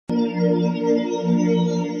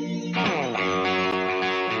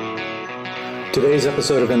Today's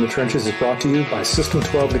episode of In the Trenches is brought to you by System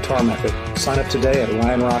 12 Guitar Method. Sign up today at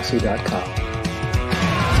ryanroxy.com.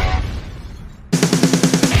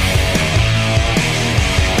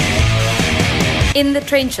 In the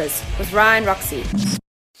Trenches with Ryan Roxy.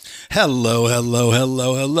 Hello,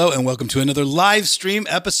 and welcome to another live stream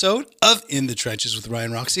episode of In the Trenches with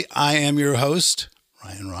Ryan Roxy. I am your host,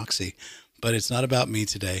 Ryan Roxy, but it's not about me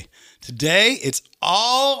today. Today, it's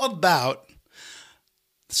all about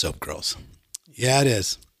the Soap Girls. Yeah, it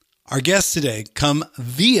is. Our guests today come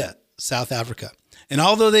via South Africa, and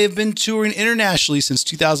although they have been touring internationally since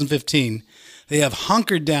 2015, they have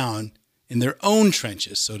hunkered down in their own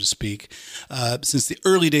trenches, so to speak, since the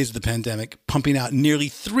early days of the pandemic, pumping out nearly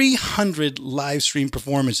 300 live stream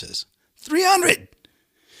performances. 300!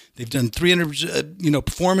 They've done 300,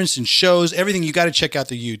 performance and shows, everything. You got to check out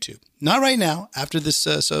their YouTube. Not right now, after this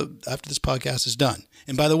podcast is done.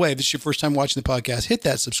 And by the way, if this is your first time watching the podcast, hit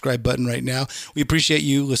that subscribe button right now. We appreciate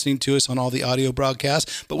you listening to us on all the audio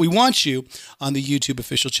broadcasts, but we want you on the YouTube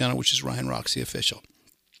official channel, which is Ryan Roxy Official.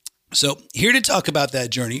 So here to talk about that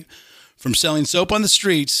journey, from selling soap on the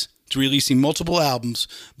streets to releasing multiple albums,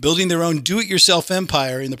 building their own do-it-yourself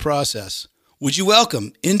empire in the process, would you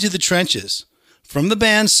welcome Into the Trenches from the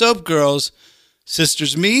band Soap Girls,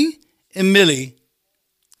 Sisters Me and Millie.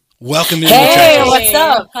 Welcome Into the Trenches. Hey, what's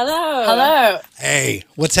up? Hello. Hey,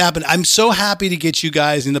 what's happened? I'm so happy to get you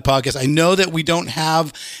guys in the podcast. I know that we don't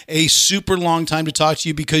have a super long time to talk to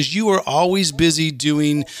you because you are always busy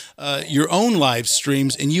doing your own live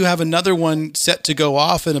streams, and you have another one set to go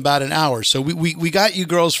off in about an hour. So we got you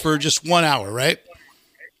girls for just 1 hour, right?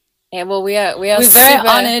 Yeah, well, we're very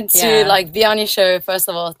honored to be on your show. First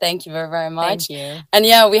of all, thank you very, very much. Thank you. And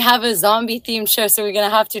yeah, we have a zombie themed show, so we're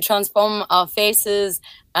gonna have to transform our faces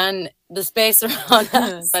and the space around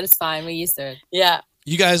us. But it's fine. We're used to it. Yeah.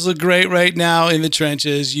 You guys look great right now in the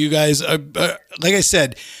trenches. You guys are, like I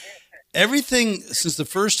said, everything since the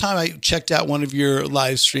first time I checked out one of your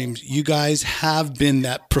live streams, you guys have been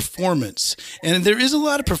that performance. And there is a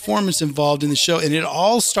lot of performance involved in the show. And it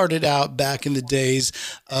all started out back in the days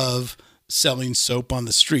of selling soap on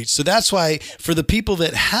the streets. So that's why for the people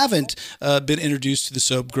that haven't been introduced to the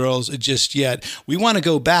Soap Girls just yet, we want to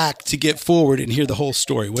go back to get forward and hear the whole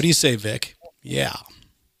story. What do you say, Vic? Yeah.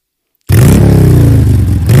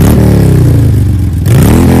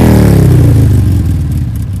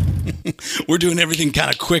 We're doing everything kind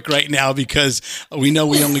of quick right now because we know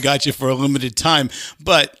we only got you for a limited time.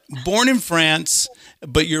 But born in France,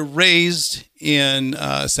 but you're raised in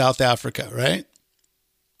South Africa, right?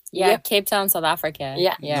 Yeah, yep. Cape Town, South Africa.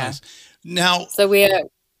 Yeah. Nice. Now, so we're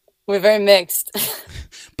very mixed.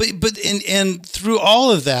 but through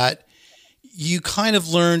all of that, you kind of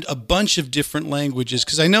learned a bunch of different languages,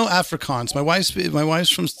 because I know Afrikaans. My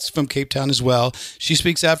wife's from Cape Town as well. She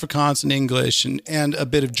speaks Afrikaans and English and a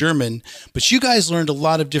bit of German. But you guys learned a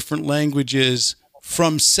lot of different languages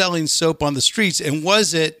from selling soap on the streets. And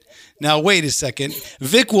was it? Now, wait a second.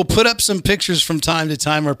 Vic will put up some pictures from time to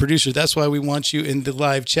time, our producer. That's why we want you in the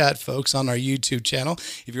live chat, folks, on our YouTube channel,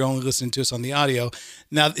 if you're only listening to us on the audio.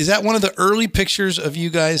 Now, is that one of the early pictures of you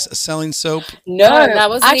guys selling soap? No, that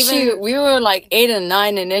was actually, we were like 8 and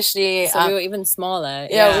 9 initially. So we were even smaller.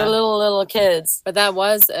 Yeah, we were little kids. But that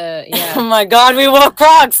was, Oh my God, we wore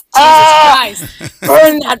Crocs. Jesus Christ.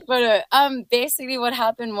 Burn that photo. Basically what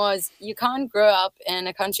happened was you can't grow up in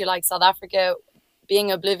a country like South Africa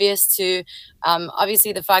being oblivious to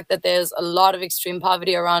obviously the fact that there's a lot of extreme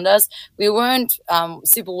poverty around us. We weren't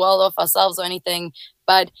super well off ourselves or anything,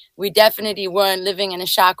 but we definitely weren't living in a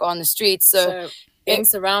shack or on the streets. So being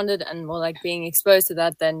surrounded and more like being exposed to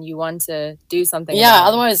that, then you want to do something. Yeah,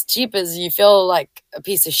 otherwise jeepers, you feel like a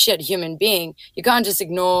piece of shit human being. You can't just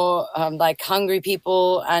ignore hungry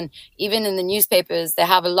people. And even in the newspapers, they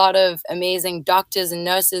have a lot of amazing doctors and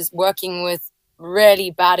nurses working with really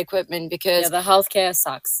bad equipment because the healthcare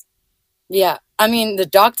sucks. Yeah, I mean the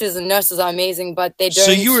doctors and nurses are amazing, but they don't.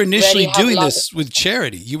 So you were initially doing this with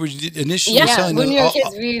charity. You were initially selling. When we were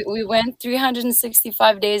kids, we went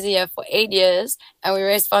 365 days a year for 8 years, and we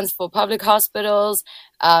raised funds for public hospitals,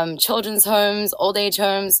 children's homes, old age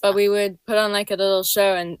homes. But we would put on like a little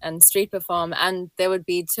show and street perform, and there would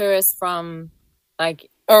be tourists from like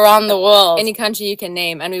around the world, any country you can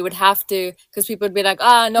name, and we would have to, because people would be like,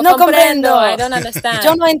 no comprendo, I don't understand.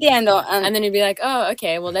 Yo no entiendo. And then you'd be like, oh,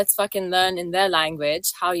 okay, well, let's fucking learn in their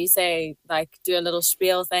language how you say, like, do a little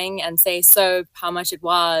spiel thing and say soap, how much it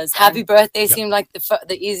was. Happy Birthday seemed like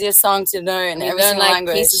the easiest song to learn in every single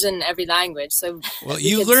language. Pieces in every language. So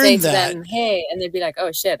you learned that. Them, hey, and they'd be like,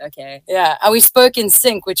 oh shit, okay. Yeah, and we spoke in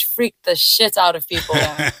sync, which freaked the shit out of people.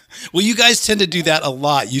 Well, you guys tend to do that a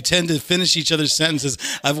lot. You tend to finish each other's sentences.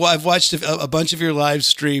 I've watched a bunch of your live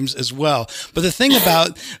streams as well. But the thing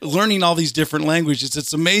about learning all these different languages,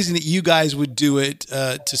 it's amazing that you guys would do it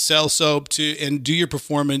to sell soap and do your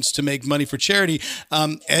performance to make money for charity.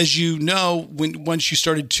 As you know, once you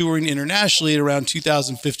started touring internationally at around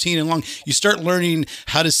 2015 and long, you start learning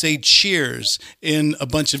how to say cheers in a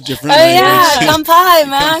bunch of different languages. Yeah, kampai,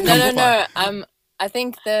 man. No. I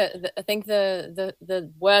think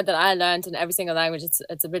the word that I learned in every single language,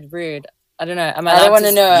 it's a bit rude. I don't know. I don't want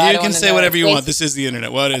to know. You can say whatever you want. This is the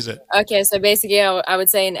internet. What is it? Okay, so basically, I would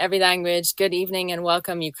say in every language, good evening and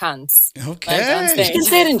welcome, you cunts. Okay. On stage. You can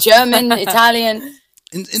say it in German, Italian.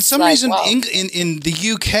 In some reason, wow. in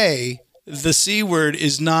the UK, the C word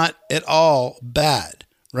is not at all bad,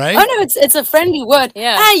 right? Oh no, it's a friendly word.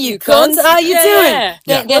 Yeah. Hey, you cunts, how you doing?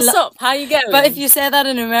 Yeah. What's up? How you going? But if you say that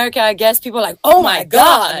in America, I guess people are like, oh my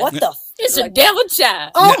God, what the it's a devil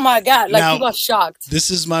chat. Oh my God. Like, now, people are shocked.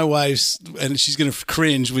 This is my wife's, and she's going to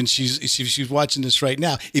cringe when she's watching this right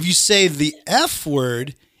now. If you say the F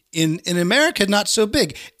word in America, not so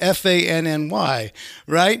big, FANNY,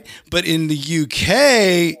 right? But in the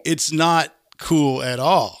UK, it's not cool at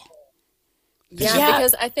all. Yeah,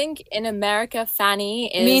 because I think in America,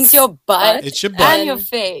 fanny means your butt. It's your butt. And your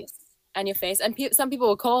face. And your face. And some people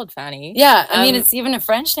will call it fanny. Yeah, I mean, it's even a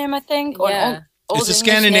French name, I think. Or it's a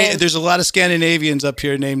Scandinavian. There's a lot of Scandinavians up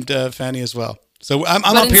here named Fanny as well. So I'm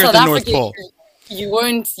up here at the North Pole. You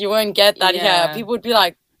won't get that. Yeah, people would be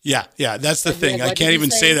like. Yeah. That's the thing. I can't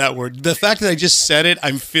even say that word. The fact that I just said it,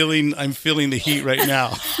 I'm feeling the heat right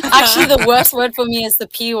now. Actually, the worst word for me is the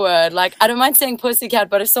P word. Like, I don't mind saying pussycat,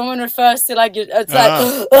 but if someone refers to like, it's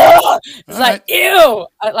like, ew.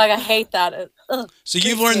 I hate that. So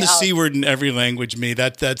you've learned the C word in every language, me.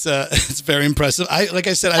 That's it's very impressive. Like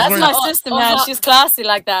I said, I've learned. That's my sister, man. She's classy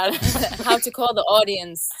like that. How to call the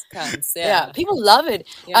audience counts. Yeah, people love it.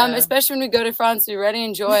 Yeah. Especially when we go to France, we really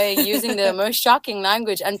enjoy using the most shocking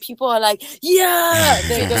language, and people are like, "Yeah."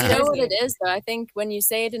 They know what it is, though. I think when you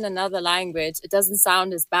say it in another language, it doesn't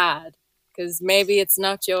sound as bad because maybe it's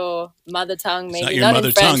not your mother tongue. Maybe it's not your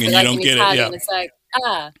mother tongue, and you don't get it. Yeah, it's like.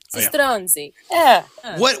 Stronzi. Yeah.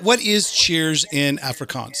 What is cheers in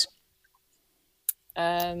Afrikaans?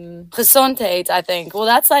 Gezondheid, I think. Well,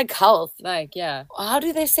 that's like health. Like, yeah. How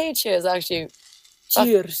do they say cheers, actually?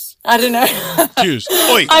 Cheers. I don't know. Cheers.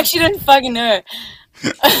 Oi. I actually don't fucking know.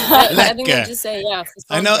 I think I just say, yeah.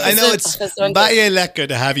 I know it's baie lekker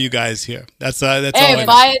to have you guys here. That's all. Hey,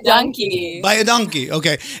 buy a donkey. Buy a donkey.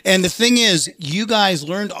 Okay. And the thing is, you guys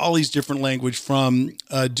learned all these different language from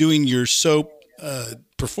doing your soap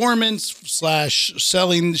performance /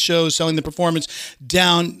 selling the shows, selling the performance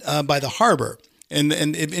down by the harbor. And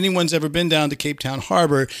if anyone's ever been down to Cape Town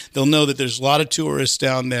Harbor, they'll know that there's a lot of tourists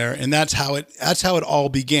down there, and that's how it all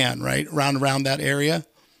began, right? Around that area.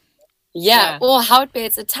 Yeah. Well, Hout Bay,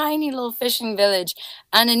 it's a tiny little fishing village,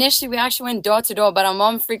 and initially we actually went door to door, but our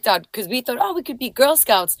mom freaked out because we thought, we could be Girl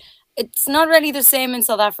Scouts. It's not really the same in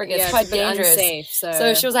South Africa. It's quite dangerous. Unsafe,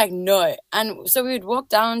 so she was like, no. And so we would walk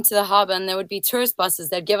down to the harbor and there would be tourist buses.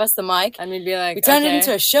 They'd give us the mic. And we'd be like, we turned it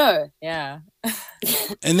into a show. Yeah.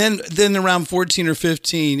 And then around 14 or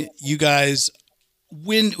 15, you guys,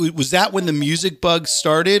 when the music bug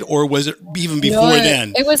started, or was it even before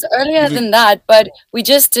then? It was earlier than that, but we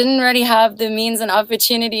just didn't really have the means and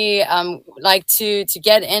opportunity to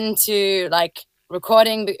get into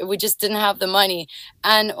recording. We just didn't have the money,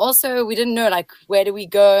 and also we didn't know where do we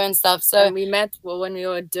go and stuff. So we met when we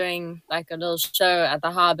were doing a little show at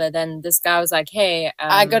the harbor. Then this guy was like, hey,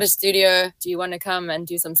 I got a studio, do you want to come and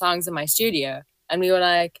do some songs in my studio? And we were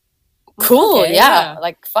like, cool, okay, yeah,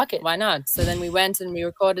 fuck it, why not? So then we went and we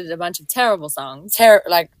recorded a bunch of terrible songs,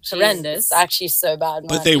 horrendous. It's actually so bad, man.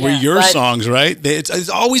 But they were your songs, right? It's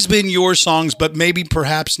always been your songs, but maybe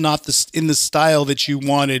perhaps not in the style that you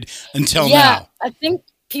wanted until now. I think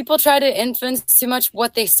people try to influence too much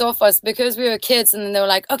what they saw for us because we were kids, and then they were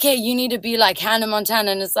like, okay, you need to be like Hannah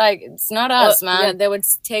Montana, and it's like, it's not us, man. Yeah, they would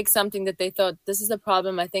take something that they thought, this is a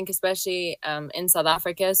problem, I think, especially in South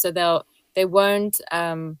Africa, so they won't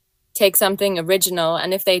take something original,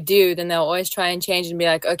 and if they do, then they'll always try and change and be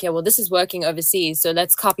like, okay, well, this is working overseas, so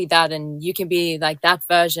let's copy that, and you can be like that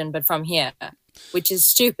version but from here, which is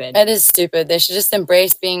stupid. It is stupid. They should just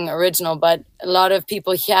embrace being original, but a lot of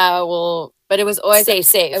people here will But it was always stay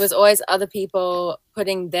safe. It was always other people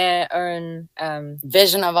putting their own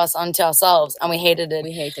vision of us onto ourselves, and we hated it.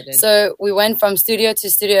 We hated it. So we went from studio to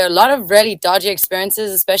studio. A lot of really dodgy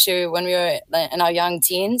experiences, especially when we were in our young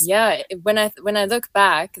teens. Yeah, when I look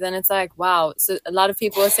back, then it's like, wow. So a lot of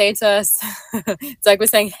people will say to us, it's like we're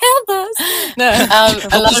saying, help us. No,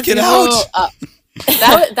 help us get out.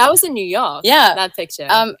 That was in New York. Yeah. That picture.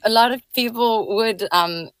 A lot of people would,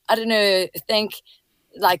 I don't know, think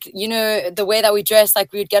like, you know, the way that we dress,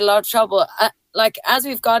 like we would get a lot of trouble. Like as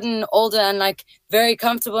we've gotten older and like very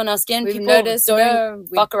comfortable in our skin, We've people noticed, don't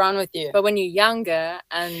fuck around with you. But when you're younger,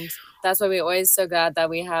 and that's why we're always so glad that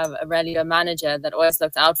we have a really good manager that always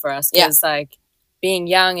looked out for us. Because like being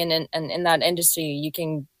young and in that industry, you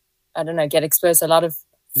can, I don't know, get exposed to a lot of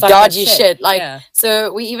dodgy shit. Like,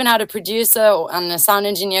 so we even had a producer and a sound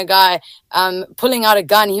engineer guy pulling out a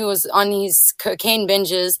gun. He was on his cocaine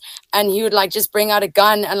binges, and he would like just bring out a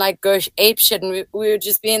gun and like go ape shit, and we would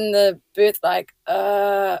just be in the booth like,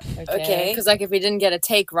 okay. Because like if we didn't get a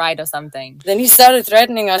take right or something, then he started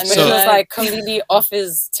threatening us, but he was like completely off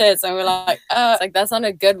his tits, and we're like, it's like that's not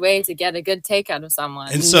a good way to get a good take out of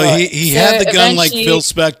someone. And so he had the gun like Phil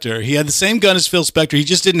Spector. He had the same gun as Phil Spector. He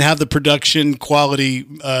just didn't have the production quality.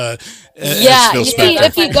 As Phil Spector.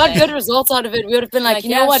 If he got good results out of it, we would have been like,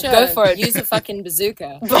 you know what, go for it. Use a fucking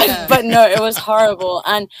bazooka. But no, it was horrible.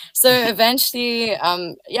 And so eventually,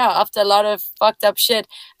 after a lot of fucked up shit,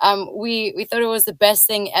 we thought it was the best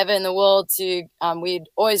thing ever in the world to, we'd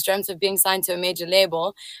always dreamt of being signed to a major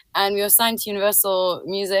label, and we were signed to Universal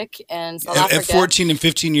Music in South Africa. At 14 and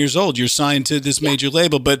 15 years old, you're signed to this major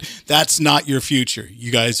label, but that's not your future,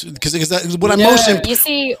 you guys. Because what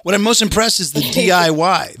I'm most impressed is the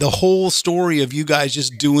DIY, the whole story of you guys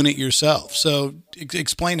just doing it yourself. So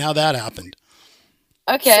explain how that happened.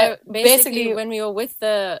 Okay, so basically when we were with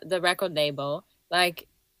the record label, like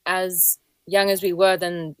as young as we were,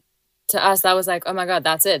 then to us that was like, oh my god,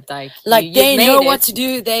 that's it. Like they know what to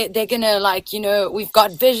do. They're gonna, like, you know, we've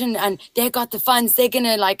got vision and they got the funds. They're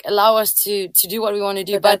gonna like allow us to do what we want to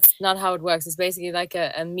do. But that's not how it works. It's basically like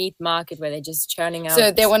a meat market where they're just churning out.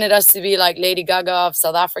 So they wanted us to be like Lady Gaga of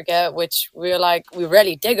South Africa, which we were like, we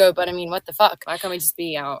really diggo, but I mean, what the fuck? Why can't we just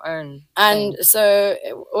be our own And thing? So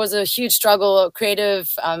it was a huge struggle,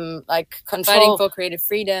 creative like control, fighting for creative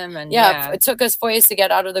freedom. And it took us 4 years to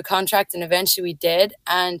get out of the contract, and eventually we did.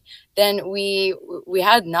 And then we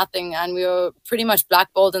had nothing, and we were pretty much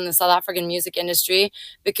blackballed in the South African music industry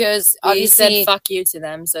because we obviously said fuck you to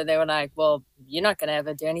them. So they were like, well, you're not going to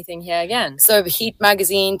ever do anything here again. So Heat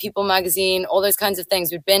magazine, People magazine, all those kinds of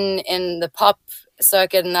things. We'd been in the pop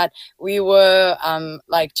circuit, and that we were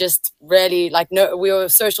like just really like, no, we were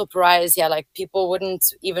social pariahs. Yeah, like people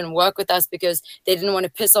wouldn't even work with us because they didn't want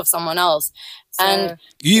to piss off someone else. So and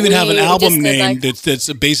you even have an album name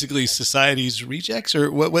that's basically Society's Rejects, or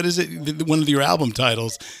what is it? One of your album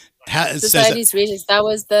titles. Society's Rejects. That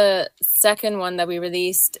was the second one that we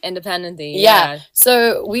released independently. Yeah.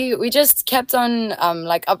 So we just kept on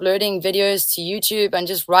like uploading videos to YouTube and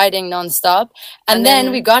just writing nonstop. And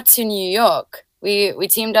then we got to New York. We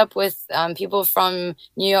teamed up with people from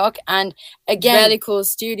New York, and again, really cool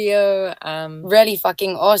studio, really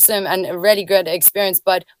fucking awesome and a really good experience.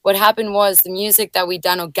 But what happened was the music that we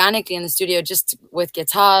done organically in the studio, just with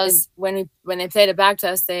guitars. When they played it back to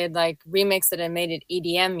us, they had like remixed it and made it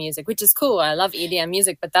EDM music, which is cool. I love EDM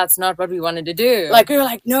music, but that's not what we wanted to do. Like we were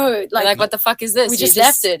like, no, like what the fuck is this? We just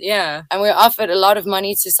left it. Yeah. And we were offered a lot of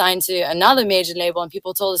money to sign to another major label, and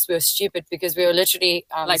people told us we were stupid because we were literally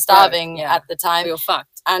like starving at the time. We were fucked.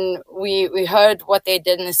 And we heard what they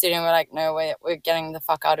did in the studio, and we're like, no, we're getting the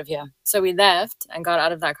fuck out of here. So we left and got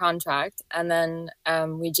out of that contract, and then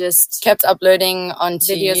we just kept uploading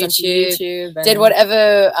onto videos YouTube did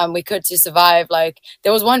whatever we could to survive. Like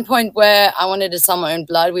there was one point where I wanted to sell my own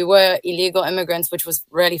blood. We were illegal immigrants, which was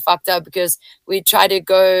really fucked up because we tried to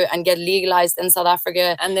go and get legalized in South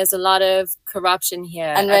Africa, and there's a lot of corruption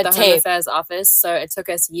here and at the Home Affairs office, so it took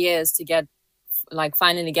us years to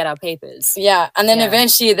finally get our papers. Yeah. And then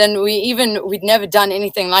eventually we'd never done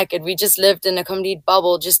anything like it. We just lived in a complete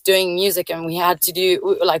bubble just doing music, and we had to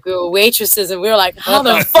do, like, we were waitresses, and we were like, how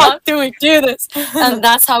the fuck do we do this? And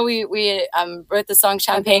that's how we wrote the song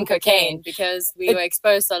Champagne Cocaine, because we were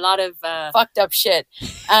exposed to a lot of fucked up shit.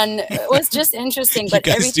 And it was just interesting. But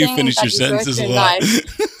you guys everything do finish that your sentences a lot.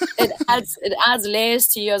 it adds layers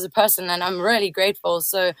to you as a person, and I'm really grateful.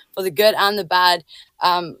 So for the good and the bad,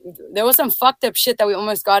 there was some fucked up shit that we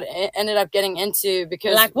almost ended up getting into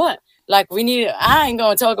because, like, what? Like, I ain't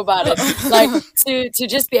gonna talk about it. Like, to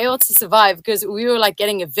just be able to survive, because we were like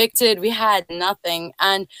getting evicted. We had nothing.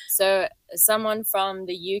 And so someone from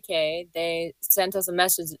the UK, they sent us a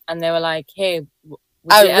message, and they were like, hey,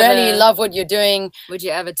 I really love what you're doing. Would you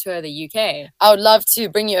ever tour the UK? I would love to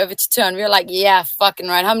bring you over to tour. And we were like, yeah, fucking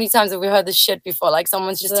right. How many times have we heard this shit before? Like,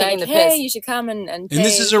 someone's just taking the piss. Hey, you should come and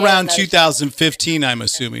this is around 2015, I'm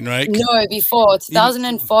assuming, right? No, before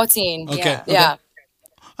 2014. Okay. Yeah.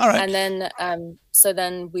 All right. And then, so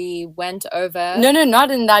then we went over. No,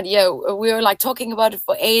 not in that year. We were like talking about it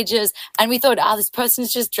for ages, and we thought, this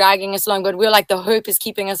person's just dragging us along. But we were like, the hope is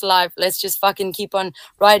keeping us alive. Let's just fucking keep on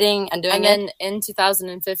writing and doing And it. then in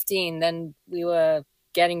 2015, then we were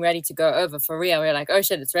getting ready to go over for real. We were like, oh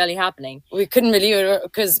shit, it's really happening. We couldn't believe it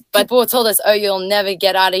because people told us, oh, you'll never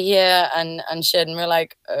get out of here and shit. And we're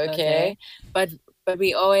like, okay. But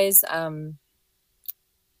we always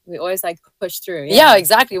like push through. Yeah,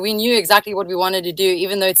 exactly. We knew exactly what we wanted to do,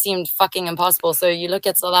 even though it seemed fucking impossible. So you look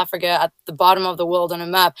at South Africa at the bottom of the world on a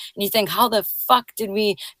map, and you think, how the fuck did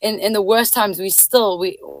we, in the worst times, we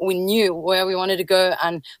knew where we wanted to go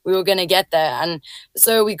and we were going to get there. And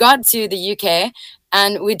so we got to the UK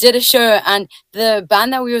and we did a show, and the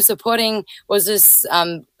band that we were supporting was this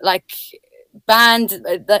band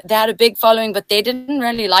that they had a big following, but they didn't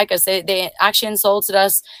really like us. They actually insulted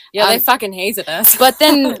us. Yeah, they fucking hated us. But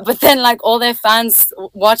then like all their fans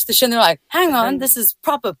watched the show and they're like, hang on, this is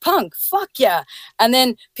proper punk. Fuck yeah. And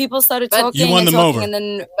then people started talking. You won them over. And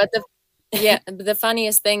then the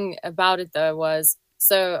funniest thing about it though was,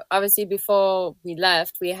 so obviously before we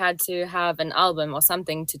left, we had to have an album or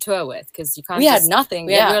something to tour with, because you can't. We had nothing.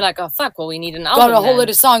 We were like, oh fuck, well we need an album. Got a whole load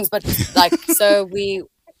of songs, but like so we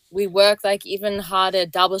worked like even harder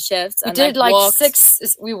double shifts. We did like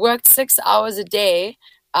we worked 6 hours a day,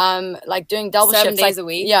 like doing double 7 shifts. days like, a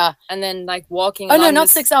week. Yeah. And then like walking. Oh no, not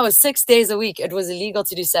 6 hours, 6 days a week. It was illegal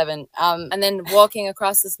to do 7. And then walking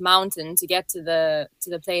across this mountain to get to the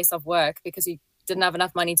place of work, because we didn't have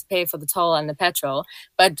enough money to pay for the toll and the petrol,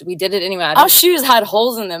 but we did it anyway. Our shoes had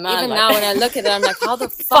holes in them, man. Even now when I look at it, I'm like, how the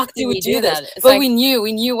fuck did we do that? But like, we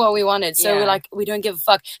knew what we wanted, so we're like, we don't give a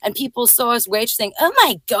fuck. And people saw us waitressing, oh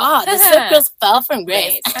my god, the Soap Girls fell from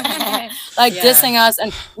grace. Like dissing us,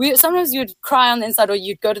 and sometimes you'd cry on the inside, or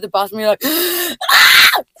you'd go to the bathroom, you're like,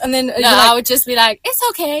 ah! And then I would just be like, it's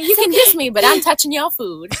okay, you can diss me, but I'm touching your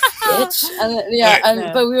food. Bitch.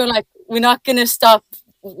 And but we were like, we're not gonna stop.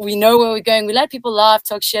 We know where we're going. We let people laugh,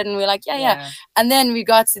 talk shit, and we're like, yeah. And then we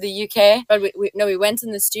got to the UK. But we went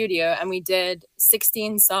in the studio and we did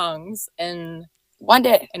 16 songs in one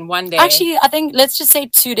day. Actually, I think let's just say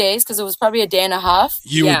 2 days, because it was probably a day and a half.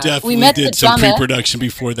 You definitely did some pre-production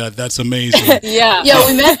before that. That's amazing. Yeah,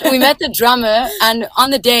 we met the drummer, and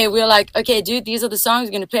on the day we were like, okay, dude, these are the songs.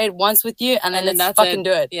 We're gonna play it once with you, and then let's fucking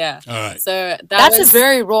do it. Yeah. All right. So that's a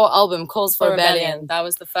very raw album, Calls for Rebellion. That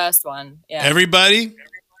was the first one. Yeah. Everybody,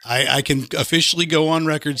 I can officially go on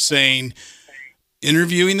record saying,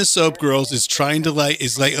 interviewing the Soap Girls is trying to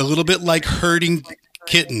is like a little bit like herding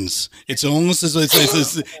kittens. It's almost as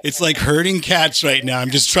it's like herding cats right now. I'm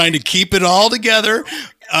just trying to keep it all together.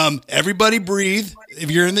 Everybody breathe. If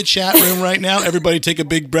you're in the chat room right now, everybody take a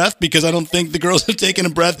big breath, because I don't think the girls have taken a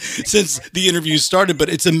breath since the interview started. But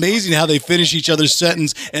it's amazing how they finish each other's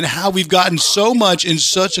sentence and how we've gotten so much in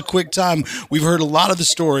such a quick time. We've heard a lot of the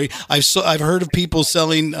story. I've heard of people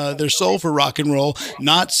selling their soul for rock and roll,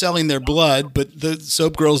 not selling their blood, but the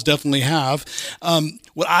Soap Girls definitely have.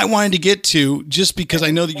 What I wanted to get to, just because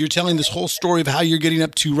I know that you're telling this whole story of how you're getting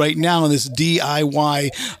up to right now in this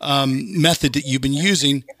DIY method that you've been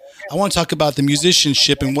using, I want to talk about the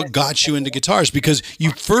musicianship and what got you into guitars, because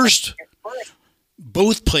you first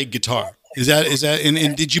both played guitar. Is that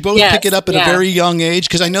and did you both pick it up at a very young age?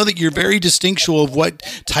 Because I know that you're very distinctual of what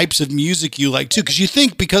types of music you like too. Because you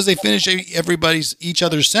think because they finish each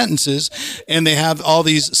other's sentences and they have all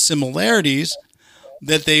these similarities,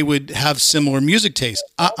 that they would have similar music tastes.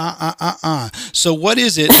 So what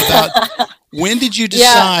is it about? When did you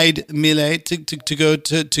decide, Mile,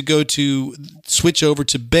 to go to switch over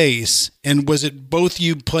to bass? And was it both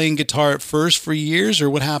you playing guitar at first for years, or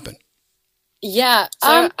what happened? Yeah.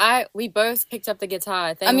 So we both picked up the guitar,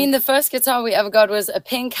 I think. I mean, the first guitar we ever got was a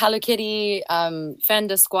pink Hello Kitty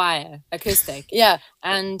Fender Squire acoustic. Yeah.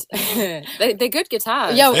 And they're good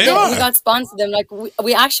guitars. Yeah, we got sponsored them. Like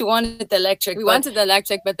we actually wanted the electric. We wanted the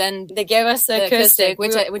electric, but then they gave us the acoustic,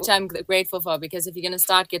 which I'm grateful for, because if you're going to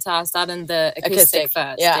start guitar, start in the acoustic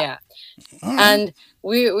first. Yeah. And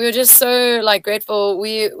we were just so like grateful.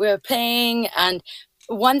 We were playing, and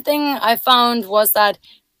one thing I found was that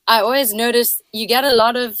I always noticed you get a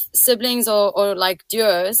lot of siblings or like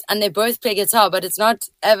duos, and they both play guitar, but it's not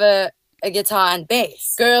ever a guitar and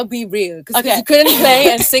bass. Girl, be real. Because you couldn't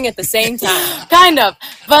play and sing at the same time. Kind of.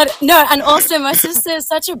 But no, and also my sister is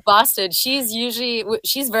such a bastard. She's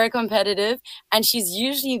very competitive, and she's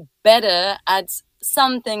usually better at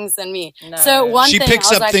some things than me. No. So she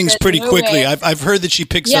picks up things pretty quickly. I've heard that she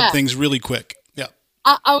picks up things really quick.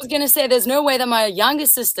 I was gonna say there's no way that my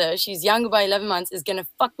youngest sister, she's younger by 11 months, is gonna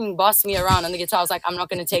fucking boss me around on the guitar. I was like, I'm not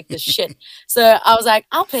gonna take this shit. So I was like,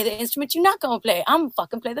 I'll play the instrument you're not gonna play. I'm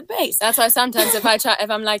fucking play the bass. That's why sometimes if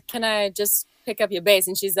I'm like, can I just pick up your bass?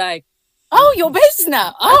 And she's like, oh, your bass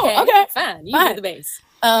now. Oh, okay. Fine. You do the bass.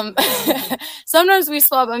 Sometimes we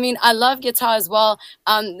swap. I mean, I love guitar as well.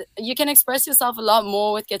 You can express yourself a lot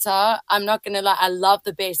more with guitar. I'm not gonna lie, I love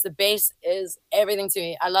the bass. The bass is everything to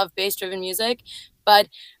me. I love bass driven music, but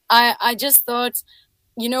I just thought,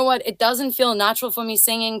 you know what, it doesn't feel natural for me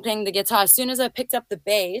singing, playing the guitar. As soon as I picked up the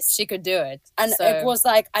bass, she could do it, and it was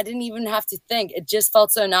like I didn't even have to think. It just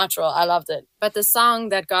felt so natural. I loved it. But the song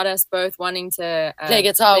that got us both wanting to play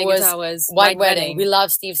guitar was White Wedding. We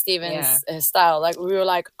love Steve Stevens' style. Like, we were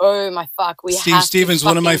like, oh my fuck, Steve Stevens,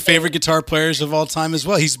 one of my favorite guitar players of all time as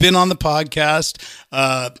well. He's been on the podcast.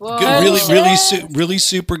 Really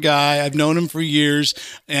super guy. I've known him for years,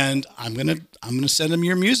 and I'm gonna send him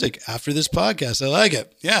your music after this podcast. I like it.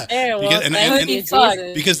 Yeah,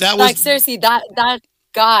 because that was like, seriously, that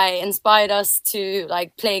guy inspired us to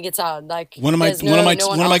like play guitar. Like, one of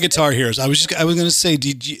my guitar heroes. I was going to say,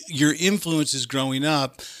 your influences growing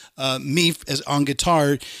up, me as on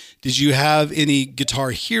guitar, did you have any guitar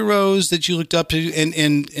heroes that you looked up to?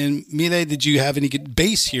 And Mile, did you have any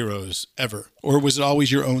bass heroes ever, or was it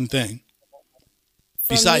always your own thing?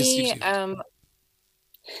 Besides me,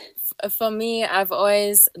 for me, I've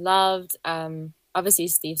always loved obviously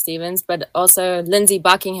Steve Stevens, but also Lindsey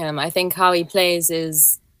Buckingham. I think how he plays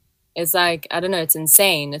is like, I don't know, it's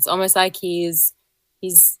insane. It's almost like he's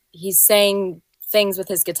saying things with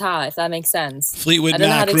his guitar, if that makes sense. Fleetwood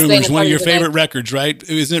Mac, Rumors, one of your favorite records, right?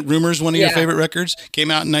 Isn't it Rumors one of your favorite records?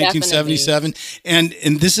 Came out in 1977. And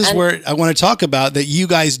this is where I want to talk about that you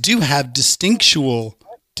guys do have distinctual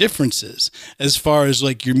differences as far as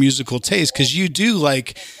like your musical taste, because you do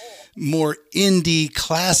like more indie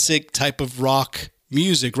classic type of rock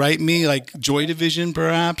music, right? Me, like Joy Division,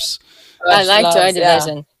 perhaps. I like Joy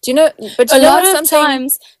Division. Yeah. Do you know? But a lot of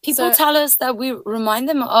times people tell us that we remind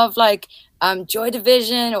them of like Joy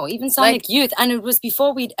Division or even Sonic Youth, and it was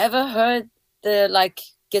before we'd ever heard the like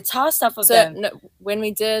guitar stuff of them. No, when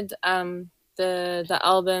we did the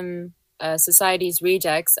album Society's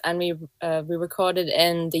Rejects, and we recorded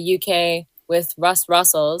in the UK with Russ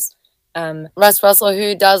Russell's. Russ Russell,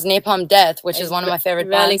 who does Napalm Death, which is one of my favorite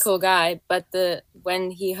bands. Really cool guy. But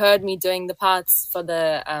when he heard me doing the parts for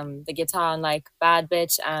the guitar on like Bad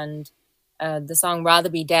Bitch and the song Rather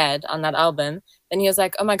Be Dead on that album, then he was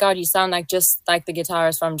like, oh my God, you sound like just like the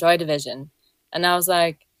guitarist from Joy Division. And I was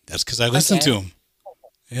like, that's because I listened to him.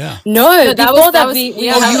 Yeah. No, this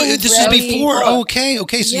was before. Okay.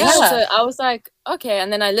 So so I was like, okay.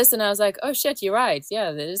 And then I listened and I was like, oh shit, you're right.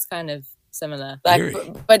 Yeah, it is kind of similar. Like,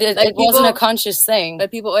 but it wasn't a conscious thing.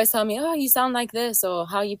 But people always tell me, oh, you sound like this, or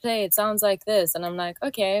how you play, it sounds like this. And I'm like,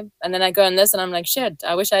 okay. And then I go on this and I'm like, shit,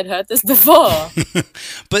 I wish I'd heard this before.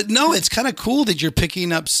 But no, it's kind of cool that you're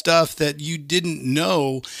picking up stuff that you didn't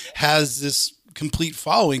know has this complete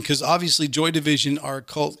following, because obviously Joy Division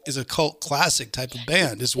is a cult classic type of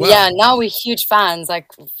band as well. Yeah, now we're huge fans, like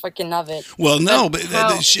freaking love it. Well, no, but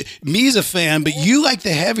me's a fan, but you like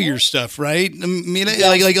the heavier stuff, right? I mean,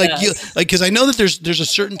 because I know that there's a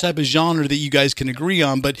certain type of genre that you guys can agree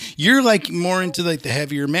on, but you're like more into like the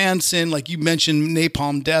heavier Manson, like you mentioned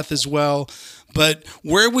Napalm Death as well. But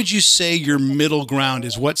where would you say your middle ground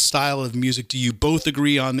is? What style of music do you both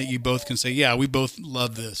agree on that you both can say, yeah, we both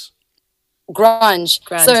love this? Grunge.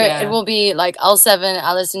 So it will be like L7,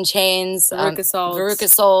 Alice in Chains, Veruca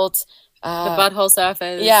Salt, the Butthole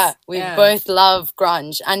Surfers. Yeah, we both love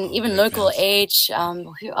grunge, and even Local H.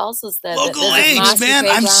 Who else was there? Local H, man!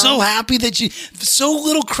 I'm so happy that so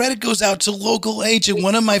little credit goes out to Local H, and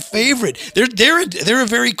one of my favorite. They're a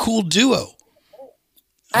very cool duo.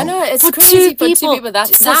 I know, it's crazy for two people. That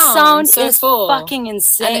sound so is cool. Fucking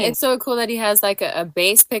insane. And it's so cool that he has like a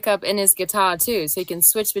bass pickup in his guitar too, so he can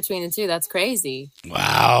switch between the two. That's crazy.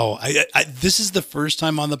 Wow. This is the first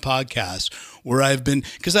time on the podcast where I've been,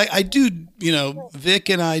 because I do, Vic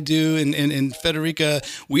and I do, and Federica,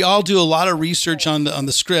 we all do a lot of research on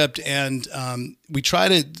the script, and we try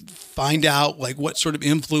to find out like what sort of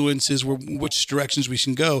influences, which directions we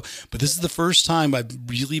can go. But this is the first time I've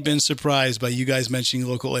really been surprised by you guys mentioning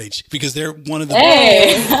Local H, because they're one of the.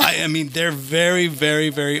 I mean, they're very, very,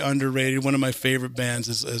 very underrated. One of my favorite bands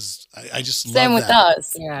is I just love that. Same with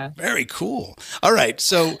us. Yeah. Very cool. All right,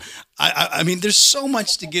 so. I mean, there's so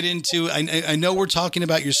much to get into. I know we're talking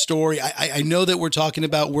about your story. I know that we're talking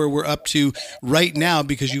about where we're up to right now,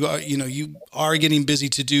 because you are getting busy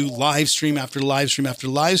to do live stream after live stream after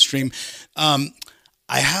live stream. I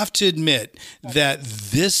have to admit that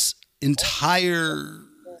this entire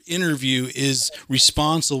interview is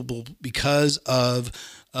responsible because of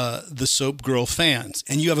the Soap Girl fans.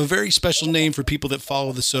 And you have a very special name for people that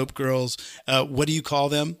follow the Soap Girls. What do you call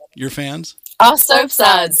them, your fans? Our soap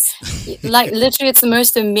suds. Like, literally, it's the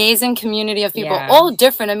most amazing community of people, all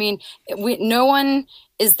different. I mean, no one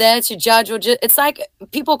is there to judge or it's like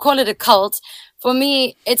people call it a cult. For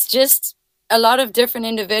me, it's just a lot of different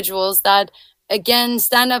individuals that, again,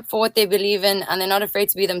 stand up for what they believe in, and they're not afraid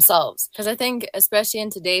to be themselves. Because I think, especially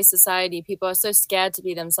in today's society, people are so scared to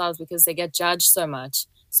be themselves because they get judged so much.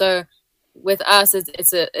 So with us,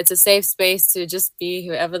 it's a safe space to just be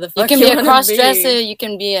whoever the fuck you can be a cross cross-dresser, you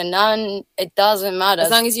can be a nun, it doesn't matter. As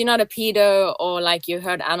long as you're not a pedo or like you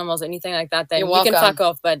hurt animals or anything like that, then you can fuck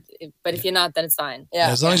off. But if you're not, then it's fine. Yeah.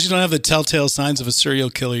 As long as you don't have the telltale signs of a serial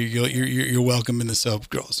killer, you're welcome in the Soap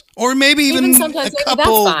Girls, or maybe even a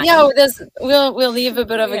couple. Yeah, we'll leave a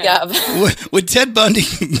bit of a gap. Would Ted Bundy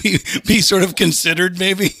be sort of considered?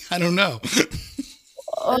 Maybe, I don't know.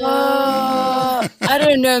 I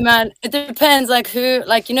don't know, man. It depends, like who,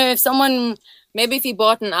 like, you know, if someone, maybe if he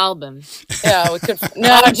bought an album. Yeah, we could.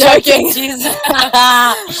 No, I'm joking. Jesus.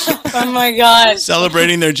 Oh my God.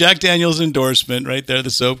 Celebrating their Jack Daniels endorsement right there,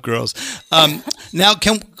 the Soap Girls. Now,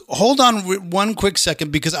 hold on one quick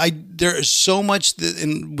second, because there is so much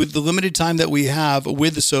with the limited time that we have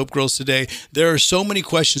with the Soap Girls today. There are so many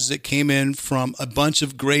questions that came in from a bunch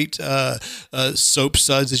of great soap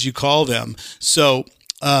suds, as you call them. So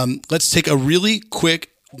let's take a really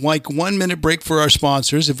quick, like 1 minute break for our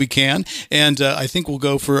sponsors, if we can, and I think we'll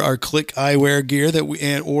go for our Click eyewear gear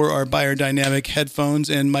or our Beyerdynamic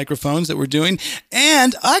headphones and microphones that we're doing.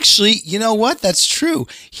 And actually, you know what? That's true.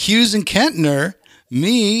 Hughes and Kettner,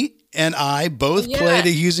 me and I both play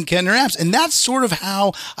the Hughes and Kettner amps, and that's sort of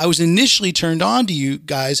how I was initially turned on to you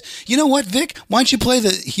guys. You know what, Vic? Why don't you play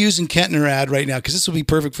the Hughes and Kettner ad right now? Because this will be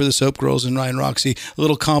perfect for the Soap Girls and Ryan Roxy. A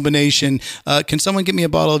little combination. Can someone get me a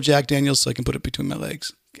bottle of Jack Daniels so I can put it between my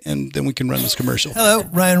legs? And then we can run this commercial. Hello,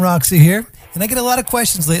 Ryan Roxy here. And I get a lot of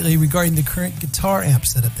questions lately regarding the current guitar amp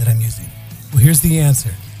setup that I'm using. Well, here's the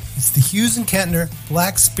answer. It's the Hughes and Kettner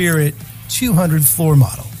Black Spirit 200 floor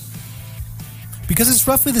model. Because it's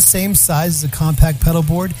roughly the same size as a compact pedal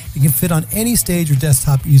board, it can fit on any stage or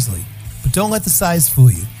desktop easily. But don't let the size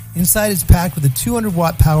fool you. Inside it's packed with a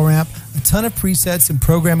 200-watt power amp, a ton of presets and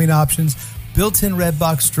programming options, built-in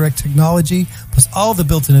Redbox Direct technology, plus all the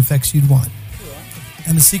built-in effects you'd want.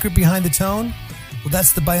 And the secret behind the tone? Well,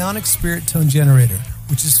 that's the Bionic Spirit Tone Generator,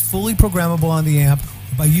 which is fully programmable on the amp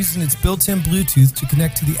by using its built-in Bluetooth to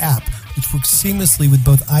connect to the app, which works seamlessly with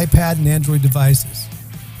both iPad and Android devices.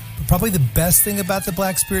 But probably the best thing about the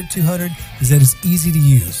Black Spirit 200 is that it's easy to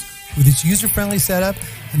use. With its user-friendly setup,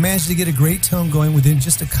 I managed to get a great tone going within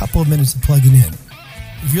just a couple of minutes of plugging in.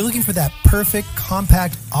 If you're looking for that perfect,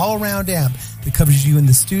 compact, all-around amp that covers you in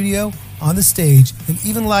the studio, on the stage, and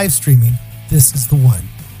even live streaming, this is the one.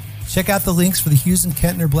 Check out the links for the Hughes and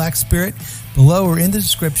Kettner Black Spirit below or in the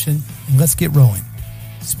description, and let's get rolling.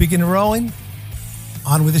 Speaking of rolling,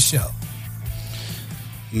 on with the show.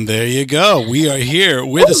 There you go. We are here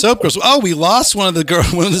with the Soap Girls. Oh, we lost one of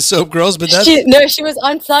the Soap Girls, but that's she was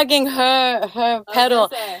unplugging her pedal.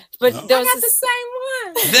 But there was the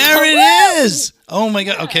same one. There it is. Oh my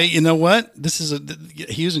God. Okay, you know what? This is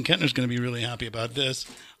Hughes and Kettner's going to be really happy about this.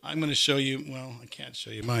 I'm going to show you. Well, I can't show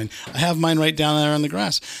you mine. I have mine right down there on the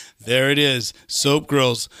grass. There it is. Soap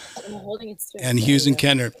Girls and Hughes and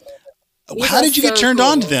Kettner. How did you get turned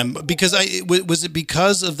on to them? Because was it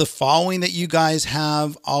because of the following that you guys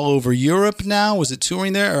have all over Europe now? Was it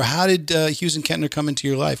touring there, or how did Hughes and Kettner come into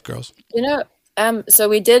your life, girls? You know, so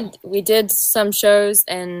we did some shows,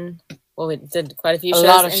 and we did quite a few shows. A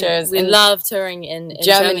lot of shows. We love touring in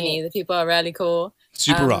Germany. The people are really cool.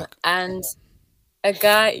 Super rock. And a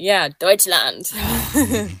guy, Deutschland.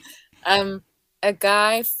 A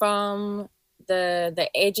guy from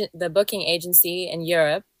the booking agency in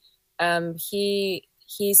Europe. He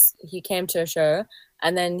came to a show,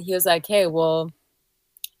 and then he was like, "Hey, well,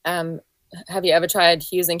 have you ever tried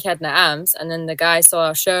Hughes and Kettner amps?" And then the guy saw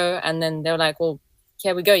our show, and then they were like, "Well,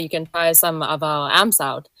 here we go. You can try some of our amps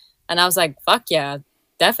out." And I was like, "Fuck yeah,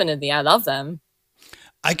 definitely. I love them."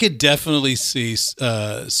 I could definitely see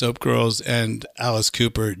Soap Girls and Alice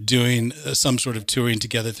Cooper doing some sort of touring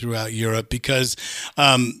together throughout Europe, because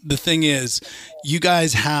the thing is, you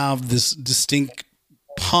guys have this distinct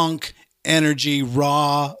punk energy,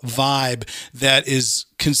 raw vibe that is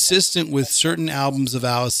consistent with certain albums of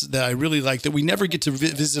Alice that I really like, that we never get to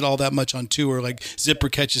visit all that much on tour, like Zipper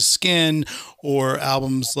Catches Skin, or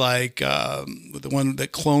albums like the one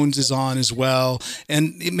that Clones is on as well,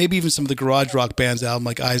 and maybe even some of the garage rock bands album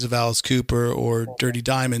like Eyes of Alice Cooper or Dirty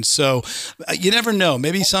Diamonds. So you never know.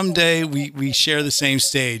 Maybe someday we share the same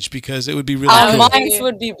stage, because it would be really Our cool. minds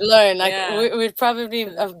would be blown. Like Yeah. we'd probably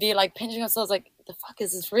be like pinching ourselves like, the fuck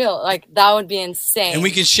is this real? Like that would be insane. And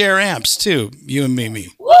we can share amps too, you and me.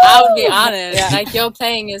 I would be honest. Like your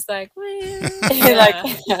playing is like,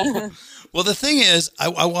 like Well, the thing is,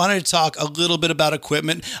 I wanted to talk a little bit about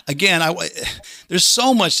equipment. Again, there's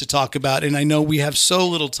so much to talk about, and I know we have so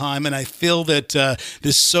little time, and I feel that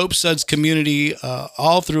this Soap Suds community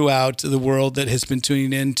all throughout the world that has been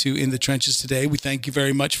tuning in to In the Trenches today, we thank you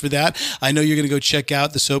very much for that. I know you're going to go check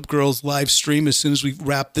out the Soap Girls live stream as soon as we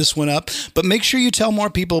wrap this one up, but make sure you tell more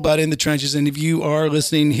people about In the Trenches, and if you are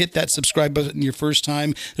listening, hit that subscribe button your first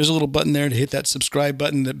time. There's a little button there to hit that subscribe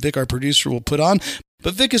button that Vic, our producer, will put on.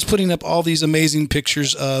 But Vic is putting up all these amazing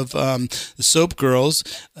pictures of the Soap Girls.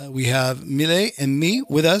 We have Mile and me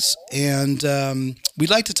with us, and we'd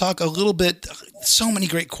like to talk a little bit. So many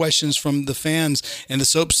great questions from the fans and the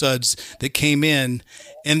Soap Suds that came in,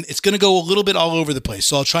 and it's going to go a little bit all over the place.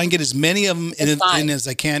 So I'll try and get as many of them in as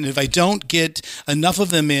I can. And if I don't get enough of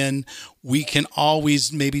them in, we can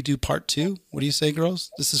always maybe do part 2. What do you say, girls?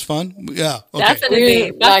 This is fun. Yeah, okay.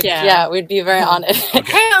 definitely. like, yeah, we'd be very honored.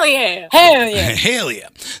 Hell yeah. Hell yeah. Hell yeah.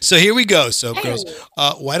 So here we go, Soap Girls.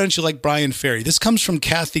 Why don't you like Brian Ferry? This comes from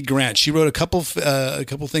Kathy Grant. She wrote a couple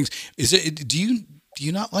things. Do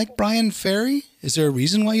you not like Brian Ferry? Is there a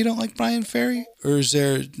reason why you don't like Brian Ferry? Or is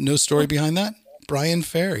there no story behind that? Brian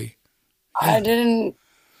Ferry. I didn't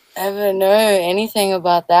ever know anything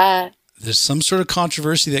about that. There's some sort of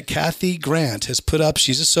controversy that Kathy Grant has put up.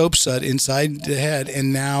 She's a Soap Sud inside the head,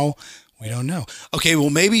 and now we don't know. Okay,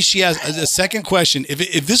 well, maybe she has a second question.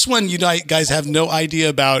 If this one you guys have no idea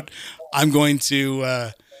about, I'm going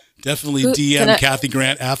to definitely DM Kathy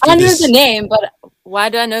Grant after this. I know the name, but why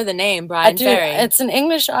do I know the name Brian Ferry? It's an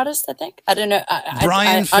English artist, I think. I don't know.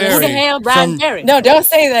 Brian Ferry. Who the hell, Brian Ferry? No, don't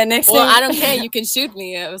say that. Next Well, thing. I don't care. You can shoot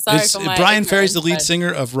me. I'm sorry for my Brian Ferry's the ignorance, lead but-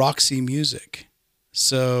 singer of Roxy Music.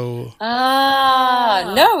 So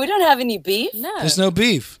No, we don't have any beef. No. there's no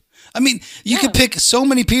beef. I mean, you could pick so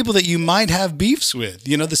many people that you might have beefs with.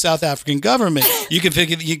 You know, the South African government. You could pick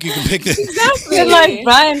it. You could pick the. Exactly. Like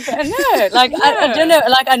Brian, no, like I don't know,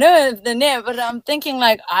 like I know the name, but I'm thinking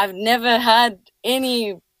like I've never had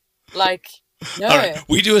any, like no. All right,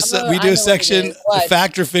 we do a I know what it section is. What?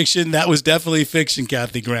 fact or fiction. That was definitely fiction,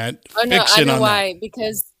 Kathy Grant. Oh no, I Fiction know on why.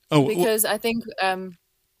 Because I think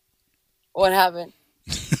What happened?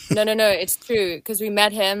 no, it's true. Because we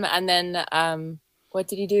met him, and then what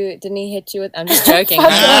did he do? Didn't he hit you with? I'm just joking. I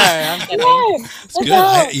know. I'm kidding. No, It's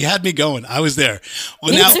good. You had me going. I was there.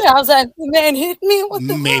 Well, me now too. I was like, the man hit me. What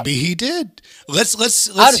the maybe he did. Let's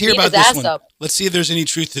I'd hear beat about his this ass one. up. Let's see if there's any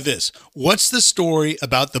truth to this. What's the story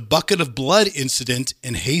about the bucket of blood incident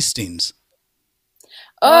in Hastings?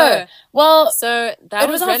 Oh, well, So that it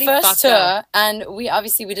was our really first fucked tour, up. and we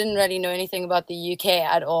didn't really know anything about the UK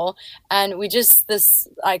at all, and we just this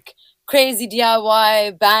like crazy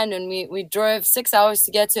DIY band, and we drove 6 hours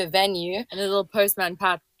to get to a venue, And a little Postman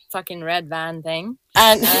Pat fucking red van thing.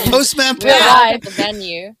 and Postman We were Pat. out Right. at the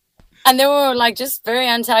venue. and they were like just very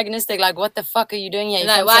antagonistic, like, what the fuck are you doing here? And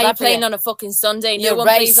You're like, from why South are you Africa. playing on a fucking Sunday? You're No one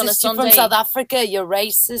plays on a racist. You're Sunday. from South Africa. You're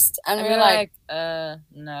racist. And And we were like,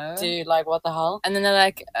 no. dude, like, what the hell? And then they're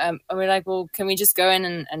like, we're like, well, can we just go in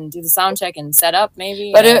and do the sound check and set up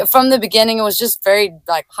maybe? But from the beginning, it was just very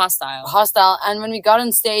like hostile. hostile. And when we got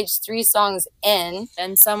on stage, 3 songs in,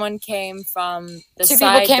 Then someone came from the 2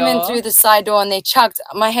 side people came in door. through the side door and they chucked.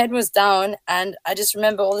 My head was down, and I just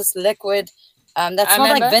remember all this liquid that I smelled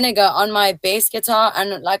like remember. vinegar on my bass guitar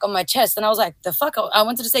and like on my chest. And I was like, the fuck? I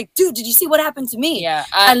wanted to say, dude, did you see what happened to me? Yeah,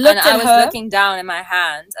 I looked at was her. looking down in my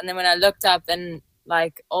hands, and then when I looked up, then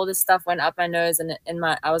like all this stuff went up my nose, and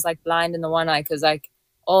I was like blind in the one eye because like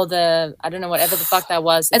all the I don't know whatever the fuck that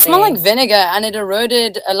was. It smelled like vinegar, and it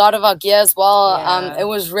eroded a lot of our gear as well. Yeah. It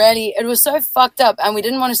was so fucked up, and we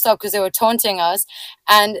didn't want to stop because they were taunting us.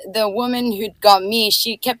 And the woman who'd got me,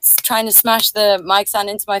 she kept trying to smash the mic stand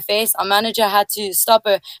into my face. Our manager had to stop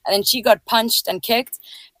her, and then she got punched and kicked.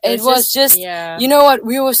 It was just, yeah. you know what?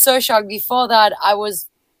 We were so shocked. Before that, I was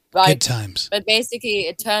like, Good times. But basically,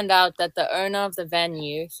 it turned out that the owner of the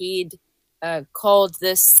venue, he'd called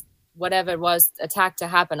this whatever it was attack to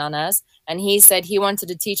happen on us, and he said he wanted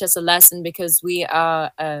to teach us a lesson because we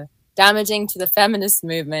are damaging to the feminist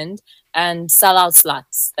movement and sell out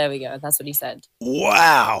sluts. There we go. That's what he said.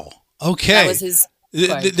 Wow. Okay. That was his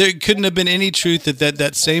quote. There couldn't have been any truth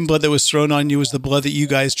that same blood that was thrown on you was the blood that you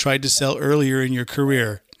guys tried to sell earlier in your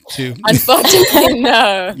career. Unfortunately,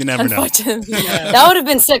 no. You never know. That would have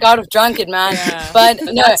been sick. I would have drunk it, man. Yeah. But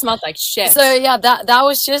no, that smelled like shit. So yeah, that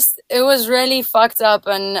was just, it was really fucked up.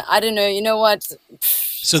 And I don't know, you know what?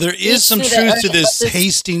 So there is some truth to this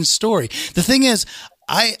Hastings story. The thing is,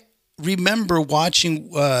 I remember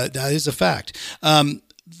watching, that is a fact. I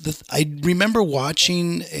remember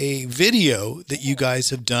watching a video that you guys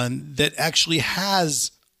have done that actually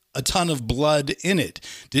has a ton of blood in it.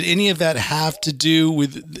 Did any of that have to do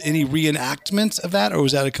with any reenactments of that, or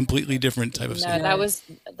was that a completely different type of story? No,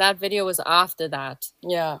 that video was after that.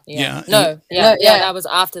 Yeah. That was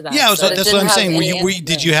after that. Yeah, so that's what I'm saying.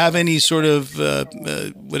 Did you have any sort of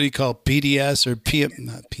what do you call PDS or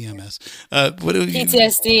not PMS?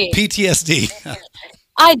 PTSD. PTSD.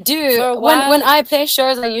 I do. When I play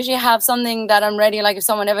shows, I usually have something that I'm ready. Like if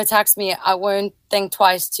someone ever attacks me, I won't think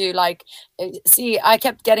twice to like see. I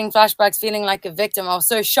kept getting flashbacks, feeling like a victim. I was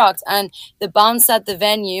so shocked, and the bounce at the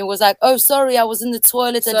venue was like, "Oh, sorry, I was in the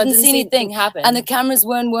toilet. I didn't see anything happen, and the cameras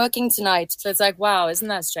weren't working tonight." So it's like, wow, isn't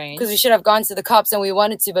that strange? Because we should have gone to the cops and we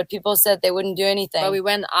wanted to, but people said they wouldn't do anything. But we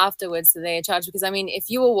went afterwards to their charge because I mean, if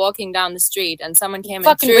you were walking down the street and someone came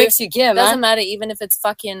fucking and breaks your gear, man. Doesn't matter even if it's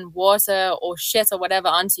fucking water or shit or whatever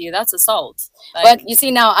onto you. That's assault. Like, but you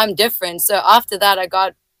see, now I'm different. So after that, I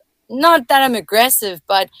got, not that I'm aggressive,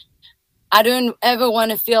 but I don't ever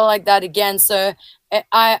want to feel like that again. So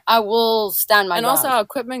I will stand my ground. And also our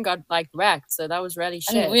equipment got like wrecked, so that was really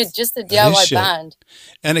shit. And we're just a DIY band.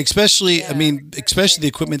 And especially, I mean, especially the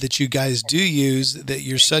equipment that you guys do use that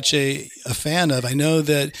you're such a fan of. I know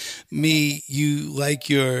that you like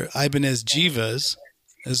your Ibanez Jivas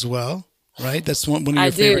as well, right? That's one of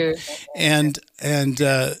your favorite. And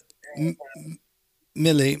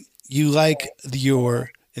Millie, you like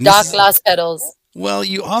your dark glass pedals. Well,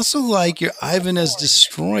 you also like your Ibanez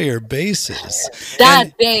Destroyer basses.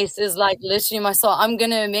 That bass is like literally my soul. I'm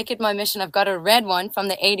going to make it my mission. I've got a red one from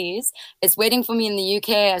the 80s. It's waiting for me in the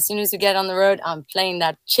UK. As soon as we get on the road, I'm playing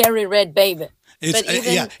that cherry red baby.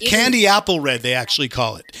 It's candy apple red, they actually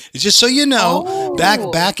call it. It's just so you know,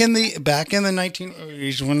 back in the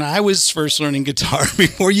 1980s when I was first learning guitar,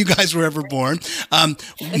 before you guys were ever born. It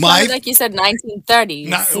sounded like you said 1930s.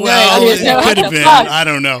 It could have been. I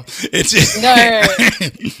don't know. It's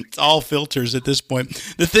all filters at this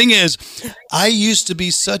point. The thing is, I used to be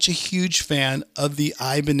such a huge fan of the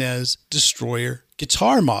Ibanez Destroyer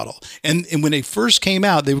guitar model. And when they first came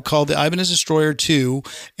out, they were called the Ibanez Destroyer 2,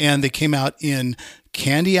 and they came out in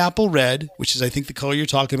candy apple red, which is I think the color you're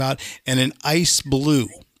talking about, and an ice blue.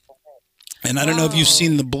 And I don't know if you've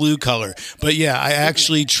seen the blue color, but yeah, I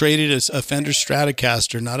actually traded a Fender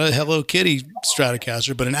Stratocaster, not a Hello Kitty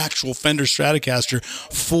Stratocaster, but an actual Fender Stratocaster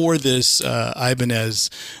for this Ibanez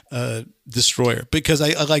Destroyer because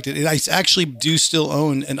I liked it. And I actually do still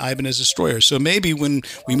own an Ibanez Destroyer. So maybe when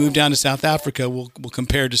we move down to South Africa, we'll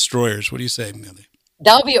compare Destroyers. What do you say, Millie?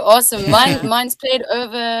 That would be awesome. Mine's played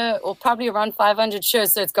over or probably around 500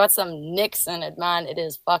 shows, so it's got some nicks in it, man. It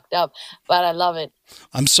is fucked up, but I love it.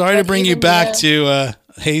 I'm sorry to bring you back to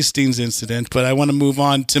Hastings incident, but I want to move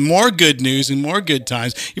on to more good news and more good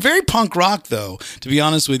times. You're very punk rock, though, to be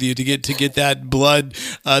honest with you, to get that blood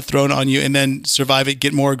thrown on you and then survive it,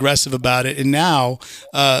 get more aggressive about it, and now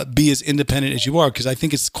be as independent as you are, because I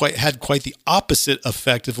think it's had quite the opposite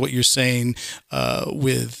effect of what you're saying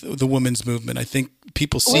with the women's movement. I think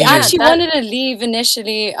people see. We actually wanted to leave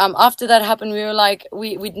initially. After that happened, we were like,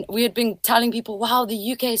 we had been telling people, "Wow,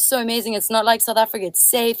 the UK is so amazing. It's not like South Africa. It's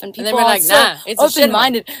safe." And people were like, "Nah, it's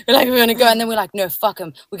open-minded." We're like, "We're gonna go," and then we're like, "No, fuck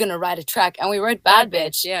them. We're gonna write a track." And we wrote "Bad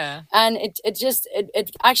Bitch." Yeah. And it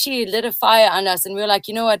actually lit a fire on us, and we were like,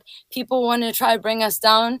 you know what? People want to try to bring us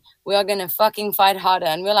down. We are gonna fucking fight harder.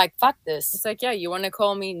 And we're like, fuck this. It's like, yeah, you want to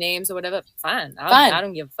call me names or whatever? Fine. I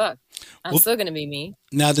don't give a fuck. I'm still gonna be me.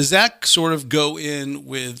 Now, does that sort of go in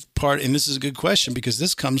with part? And this is a good question because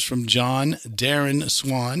this comes from John Darren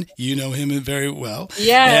Swan. You know him very well.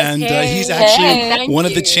 Yeah, and he's actually one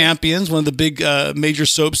of the champions, one of the big major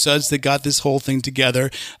soap suds that got this whole thing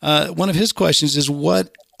together. One of his questions is,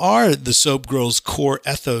 what are the Soap Girls' core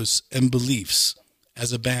ethos and beliefs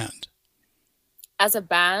as a band? As a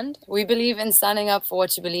band, we believe in standing up for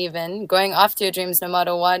what you believe in, going after your dreams no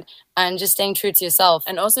matter what, and just staying true to yourself.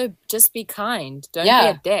 And also just be kind. Don't be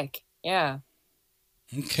a dick. Yeah.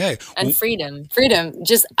 Okay. And freedom. Freedom.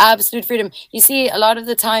 Just absolute freedom. You see, a lot of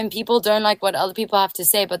the time people don't like what other people have to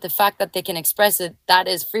say, but the fact that they can express it, that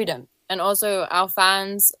is freedom. And also our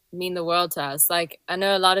fans mean the world to us. Like, I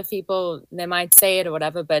know a lot of people, they might say it or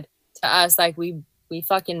whatever, but to us, like, we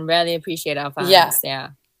fucking really appreciate our fans. Yeah.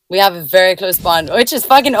 We have a very close bond, which is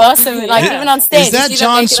fucking awesome. Like even on stage. Is that You see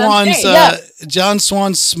John naked on Swan's? stage. Yeah. John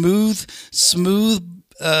Swan's smooth,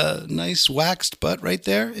 nice waxed butt right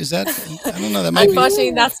there. Is that? I don't know. That might be.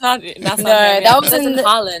 Unfortunately, that's not. That's not. No, him. that was That's in the-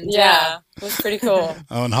 Holland. Yeah. It was pretty cool.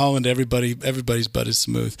 Oh, in Holland, everybody's butt is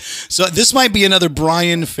smooth. So this might be another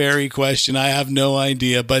Brian Ferry question. I have no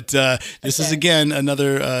idea, but this is again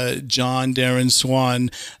another John Darren Swan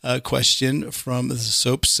question from the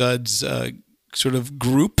Soap Suds sort of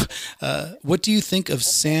group. What do you think of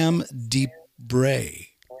Sam DeBray?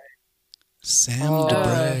 Sam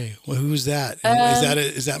DeBray. Well, who's that?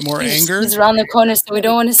 Is that more anger? She's around the corner, so we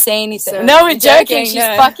don't want to say anything. So No, we're joking. joking, She's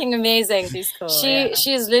no. fucking amazing. She's cool.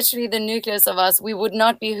 She is literally the nucleus of us. We would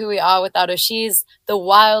not be who we are without her. She's the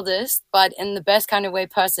wildest, but in the best kind of way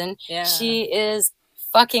person. Yeah. She is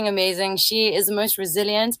fucking amazing. She is the most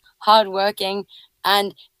resilient, hardworking,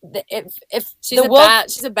 and if She's the a world, bad.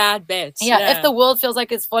 She's a bad bitch. yeah, if the world feels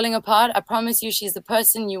like it's falling apart, I promise you, she's the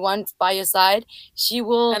person you want by your side. She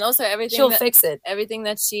will. and also everything She'll that, fix it. everything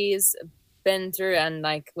that she's been through, and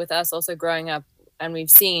like with us also growing up, and we've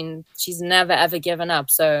seen she's never ever given up.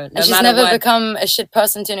 So no And she's matter never what, become a shit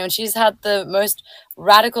person to anyone. She's had the most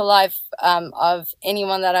radical life of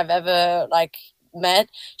anyone that I've ever like met.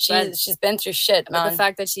 But- She's been through shit, but the man.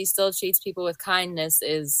 fact that she still treats people with kindness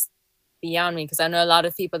is beyond me, because I know a lot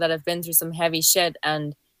of people that have been through some heavy shit,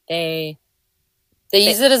 and they They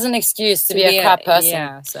use it as an excuse to be a crap person.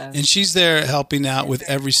 Yeah, so And she's there helping out with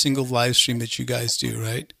every single live stream that you guys do,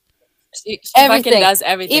 right? she fucking Everything. does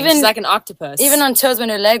everything. Even- She's like an octopus. Even on tours when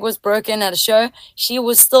her leg was broken at a show, she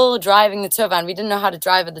was still driving the tour van. We didn't know how to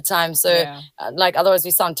drive at the time, so Yeah. like otherwise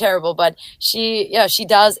we sound terrible. But she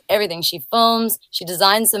does everything. She films, she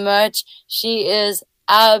designs the merch. She is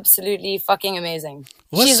absolutely fucking amazing.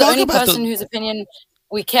 Let's She's the talk only about person whose opinion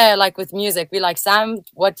we care. Like with music, we like, Sam,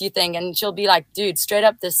 what do you think? And she'll be like, dude, straight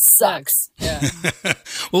up, this sucks. yeah.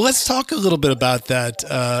 Well, let's talk a little bit about that,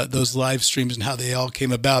 those live streams and how they all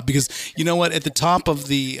came about. Because you know what, at the top of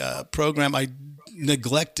the program, I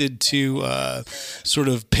neglected to sort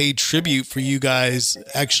of pay tribute for you guys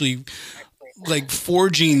actually like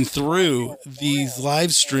forging through these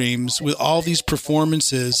live streams with all these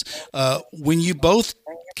performances when you both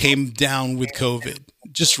came down with COVID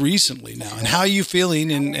just recently now. And how are you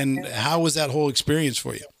feeling, and how was that whole experience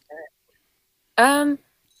for you?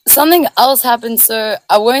 Something else happened, so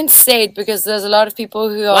I won't say it because there's a lot of people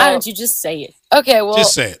who are. Why don't you just say it? Okay, well,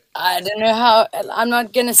 Just say it. I don't know how. I'm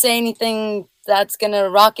not gonna say anything that's gonna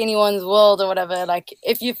rock anyone's world or whatever. Like,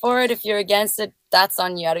 if you're for it, if you're against it, that's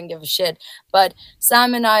on you. I don't give a shit. But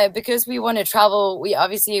Sam and I, because we want to travel, we're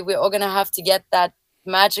all gonna have to get that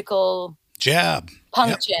magical Jab.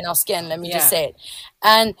 puncture in our skin. Let me just Yeah. say it.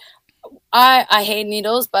 And I hate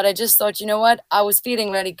needles, but I just thought, you know what? I was feeling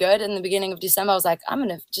really good in the beginning of December. I was like, I'm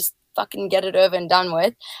gonna just fucking get it over and done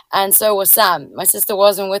with. And so was Sam. My sister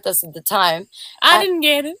wasn't with us at the time. I didn't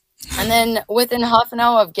get it. And then within half an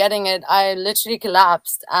hour of getting it, I literally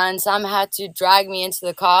collapsed, and Sam had to drag me into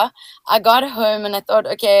the car. I got home and I thought,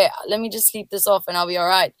 okay, let me just sleep this off and I'll be all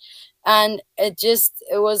right. And it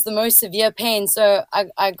was the most severe pain. So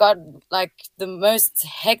I got like the most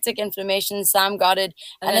hectic inflammation. Sam got it.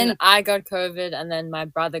 And then I got COVID, and then my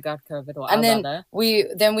brother got COVID. Or And then brother.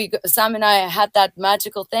 Sam and I had that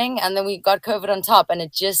magical thing, and then we got COVID on top, and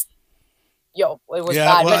it just, it was Yeah,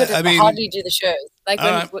 bad. well, We could I mean- hardly do the shows. Like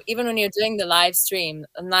All even when you're doing the live stream,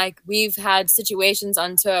 and like we've had situations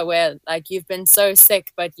on tour where like you've been so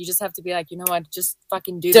sick, but you just have to be like, you know what, just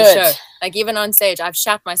fucking do the Do it. show. Like even on stage, I've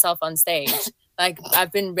shat myself on stage. Like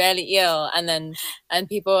I've been really ill, and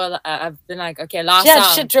people I've been like, okay, last She had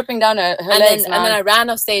song. shit dripping down her and legs, then I man. ran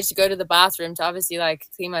off stage to go to the bathroom to obviously like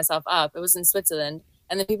clean myself up. It was in Switzerland,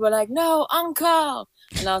 and then people were like, "No, uncle,"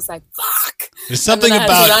 and I was like, "Fuck." There's something And then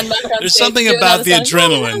I had to run about back on there's stage, something do about the another song.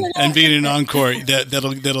 adrenaline and being an encore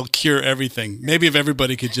that'll cure everything. Maybe if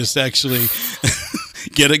everybody could just actually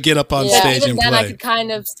get up on Yeah. stage Even and then, I play. could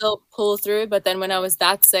kind of still pull through, but then when I was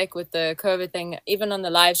that sick with the COVID thing, even on the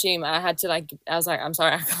live stream, I had to I was like, I'm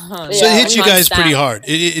sorry, I can't. So Yeah. it hit you I can't guys pretty stand. hard.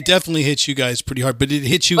 It definitely hit you guys pretty hard, but it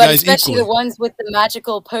hit you But guys especially equally. the ones with the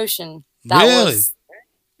magical potion. That Really? was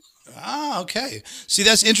Ah, okay. See,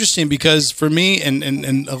 that's interesting because for me and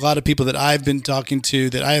a lot of people that I've been talking to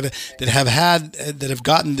that have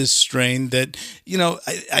gotten this strain, that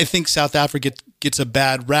I think South Africa gets a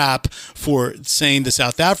bad rap for saying the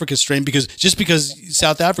South Africa strain because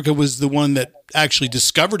South Africa was the one that actually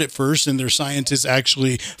discovered it first and their scientists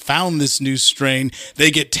actually found this new strain, they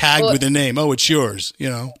get tagged with a name. Oh, it's yours,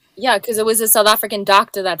 Yeah, because it was a South African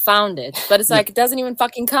doctor that found it. But it's like, it doesn't even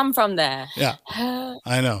fucking come from there. Yeah,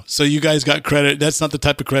 I know. So you guys got credit. That's not the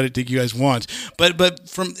type of credit that you guys want. But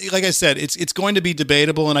from, like I said, it's going to be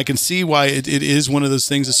debatable, and I can see why it is one of those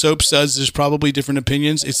things. The soap suds, there's probably different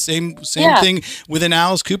opinions. It's same thing with an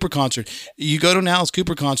Alice Cooper concert. You go to an Alice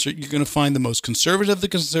Cooper concert, you're going to find the most conservative of the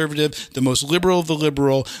conservative, the most liberal of the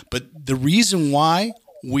liberal. But the reason why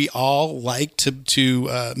we all like to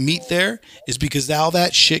meet there is because all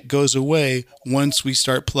that shit goes away once we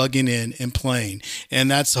start plugging in and playing.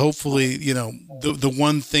 And that's hopefully, the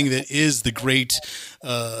one thing that is the great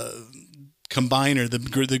combiner,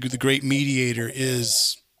 the great mediator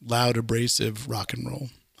is loud, abrasive rock and roll.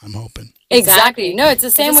 I'm hoping. Exactly. No, it's the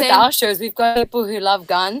same with our shows. We've got people who love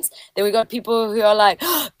guns. Then we got people who are like,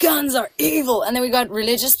 oh, guns are evil. And then we got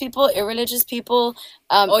religious people, irreligious people.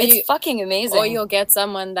 It's fucking amazing. Or you'll get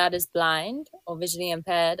someone that is blind or visually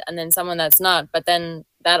impaired, and then someone that's not. But then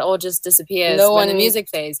that all just disappears when the music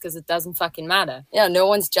fades, because it doesn't fucking matter. Yeah, no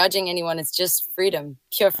one's judging anyone. It's just freedom,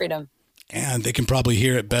 pure freedom. And they can probably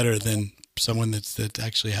hear it better than someone that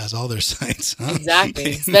actually has all their sights. Huh?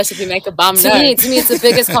 Exactly. Especially if you make a bum to me, it's the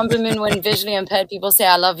biggest compliment when visually impaired people say,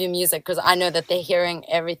 I love your music, because I know that they're hearing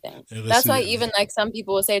everything. That's why even like some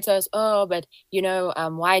people will say to us, oh, but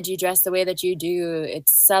why do you dress the way that you do?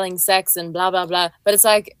 It's selling sex and blah, blah, blah. But it's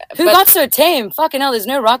like, who got so tame? Fucking hell, there's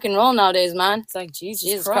no rock and roll nowadays, man. It's like,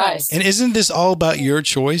 Jesus Christ. And isn't this all about your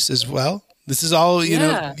choice as well? This is all,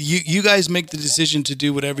 you guys make the decision to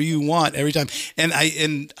do whatever you want every time. And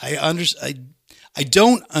I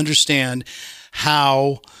don't understand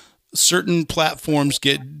how certain platforms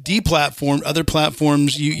get deplatformed. Other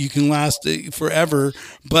platforms you can last forever,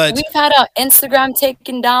 but we've had our Instagram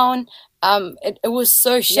taken down. It was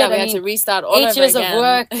so shit. Yeah, we had to restart all over again. 8 years of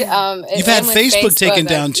work. You've had Facebook taken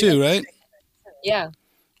down too, right? Yeah.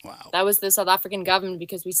 Wow. That was the South African government,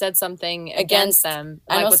 because we said something against them,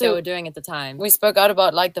 like what they were doing at the time. We spoke out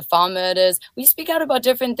about like the farm murders. We speak out about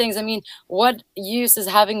different things. I mean, what use is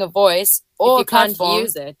having a voice or if you can't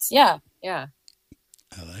use it? Yeah. Yeah.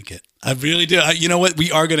 I like it. I really do. You know what?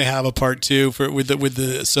 We are going to have a part 2 with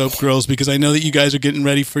the Soap Girls, because I know that you guys are getting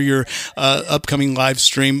ready for your upcoming live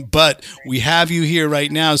stream. But we have you here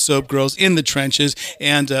right now, Soap Girls, in the trenches,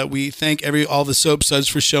 and we thank all the Soap Suds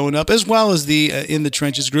for showing up, as well as the In the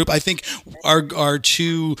Trenches group. I think our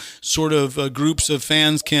two sort of groups of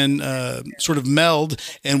fans can sort of meld,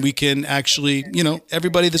 and we can actually,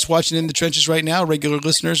 everybody that's watching In the Trenches right now, regular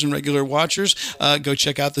listeners and regular watchers, go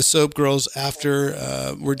check out the Soap Girls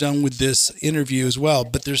after we're done with this interview as well.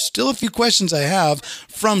 But there's still a few questions I have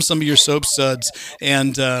from some of your Soap Suds,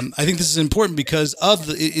 and I think this is important because of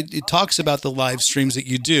it talks about the live streams that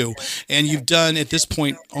you do, and you've done at this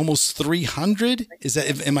point almost 300. Is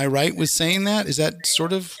that, am I right with saying that? Is that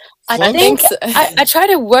sort of close? I think I try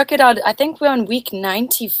to work it out. I think we're on week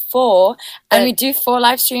 94, and we do 4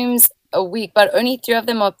 live streams a week, but only 3 of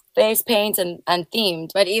them are face paint and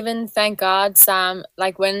themed. But even, thank God, Sam,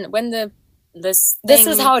 like when this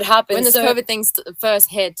is how it happened. When this COVID thing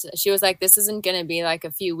first hit, she was like, this isn't going to be like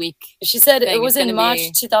a few week. She said it was in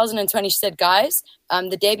March 2020. She said, guys,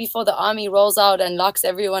 the day before the army rolls out and locks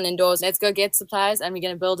everyone indoors, let's go get supplies, and we're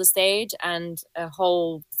going to build a stage and a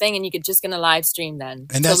whole thing, and you're just going to live stream then.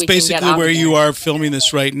 And that's basically where you are filming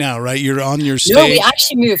this right now, right? You're on your stage. No, we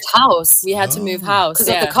actually moved house. We had to move house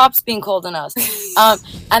because of the cops being called on us.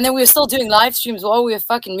 And then we were still doing live streams while we were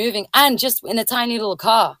fucking moving, and just in a tiny little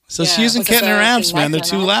car. So she isn't getting her amps, man. They're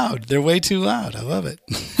too loud. They're way too loud. I love it.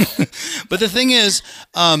 But the thing is,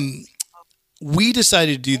 we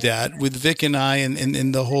decided to do that with Vic and I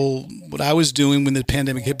and the whole, what I was doing when the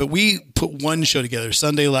pandemic hit, but we put one show together,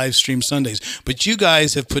 Sunday Live Stream Sundays. But you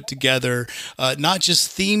guys have put together not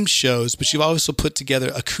just themed shows, but you've also put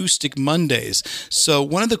together Acoustic Mondays. So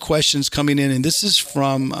one of the questions coming in, and this is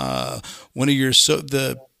from one of your,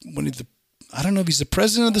 I don't know if he's the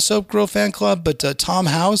president of the Soap Girl fan club, but Tom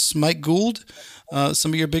House, Mike Gould,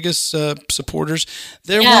 some of your biggest supporters.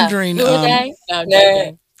 They're wondering. Who are they?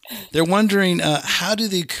 No. They're wondering how do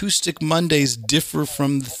the Acoustic Mondays differ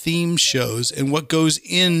from the theme shows, and what goes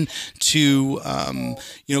into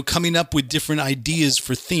coming up with different ideas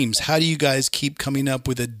for themes. How do you guys keep coming up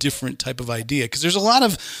with a different type of idea? Because there's a lot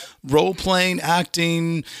of role playing,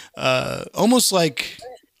 acting, almost like,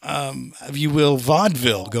 if you will,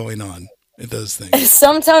 vaudeville going on. Those things.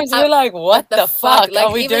 Sometimes we're like, what the fuck like,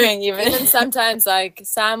 are we doing? Even sometimes, like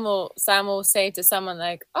Sam will say to someone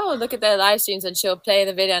like, "Oh, look at their live streams," and she'll play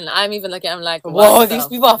the video, and I'm even looking. I'm like, "Whoa, these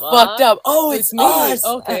people are fucked up." Oh, it's us.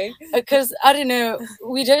 Okay, because I don't know.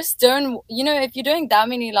 We just don't. If you're doing that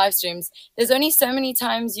many live streams, there's only so many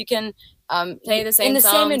times you can play the same in the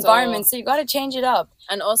same songs environment. or- So you got to change it up.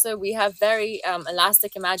 And also, we have very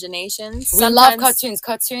elastic imaginations. We love Sometimes- cartoons.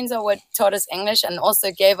 Cartoons are what taught us English and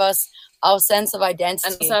also gave us our sense of identity.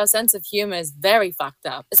 And also, our sense of humor is very fucked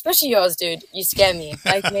up. Especially yours, dude. You scare me.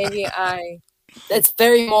 Like, maybe It's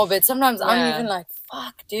very morbid. Sometimes I'm Yeah. even like,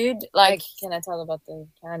 fuck, dude. like, can I tell about the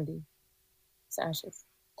candy sashes?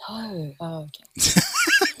 no. Oh, okay.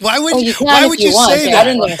 Why would Oh, you, you can why if would you you want. say I that?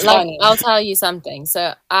 didn't think it's Like, funny. I'll tell you something.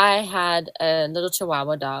 So I had a little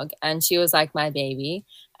Chihuahua dog, and she was like my baby.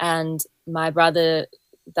 And my brother,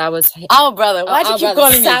 that was Our brother. Why do you our keep brother,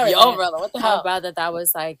 calling sorry, me your man. brother? What the Our hell? brother, that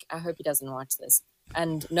was like, I hope he doesn't watch this,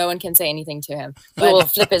 and no one can say anything to him. We will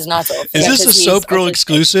flip his nuts off. Is Yeah, this a 'cause he's Soap Girl autistic.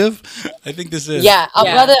 exclusive? I think this is. Yeah, our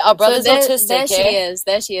Yeah. brother's So autistic. there she eh? is.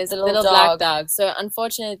 There she is, The the little little black dog. dog. So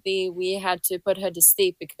unfortunately, we had to put her to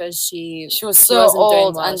sleep because she was so wasn't doing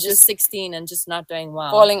old well. and She was just 16 and just not doing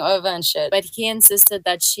well. Falling over and shit. But he insisted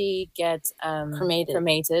that she get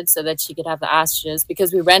Cremated. so that she could have the ashes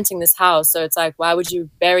because we're renting this house. So it's like, why would you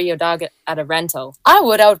bury your dog at a rental? I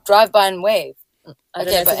would drive by and wave. I don't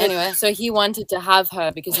Okay, know. but So anyway. so he wanted to have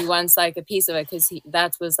her because he wants like a piece of it because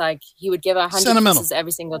that was like he would give her 100 Sentimental. pieces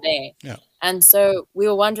every single day. Yeah. And so we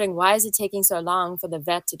were wondering, why is it taking so long for the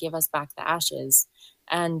vet to give us back the ashes?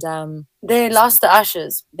 And They lost the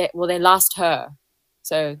ashes. they lost her.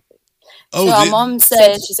 So Oh, so our the- mom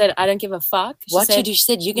said, she said, I don't give a fuck. what you do? She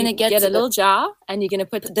said, you're going to you get a little jar and you're going to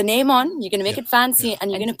put the name on, you're going to make Yeah. it fancy,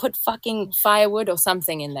 and you're And- going to put fucking, firewood or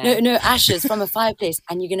something in there. no, ashes from a fireplace,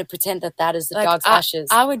 and you're going to pretend that is the Like, dog's ashes.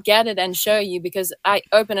 I would get it and show you because I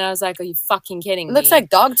opened it and I was like, are you fucking kidding It me? looks like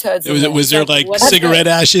dog turds. in there. was there like, like what- cigarette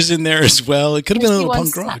ashes in there as well? It could have been a He little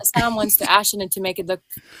wants, punk rock. Sam wants to ashen it to make it look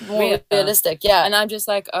more real. realistic, yeah. And I'm just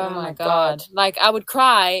like, oh, Oh my my God. God. Like, I would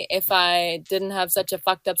cry if I didn't have such a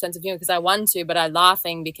fucked up sense of humor because I want to, but I'm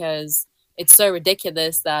laughing because it's so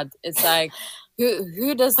ridiculous that it's like,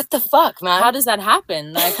 who does, What the fuck, man? how does that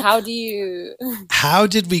happen? Like, how do you, How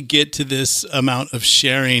did we get to this amount of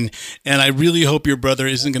sharing? And I really hope your brother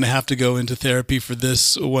isn't going to have to go into therapy for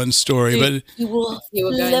this one story. Dude, he will He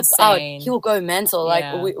will go flip out. insane. He will go mental.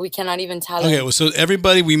 Yeah. Like, we cannot even tell But okay, him. well, so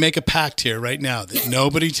everybody, we make a pact here right now that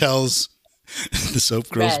nobody tells the Soap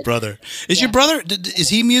Girl's Red. brother. Is your brother? Is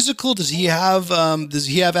he musical? Does he have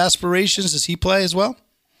aspirations? Does he play as well?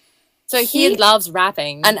 so he He- loves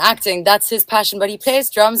rapping. And acting, that's his passion. But he plays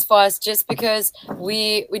drums for us just because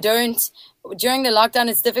we don't. During the lockdown,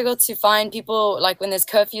 it's difficult to find people, like when there's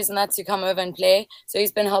curfews and that, to come over and play. So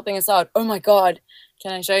he's been helping us out. Oh my God.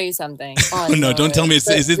 Can I show you something? Oh, no, don't tell me. Is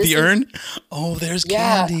it This the is- urn? Oh, there's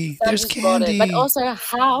Yeah, candy. Sam There's just brought it. candy. But also,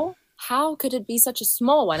 how could it be such a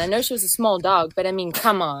small one? I know she was a small dog, but I mean,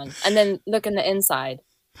 come on. And then look in the inside.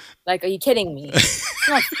 Like, are you kidding me? That's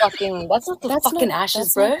not fucking. That's not the fucking ashes,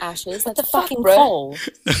 that's bro. not ashes. What That's the fuck, fucking bro? coal.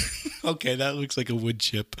 Okay, that looks like a wood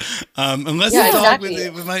chip. Unless Yeah, the dog exactly.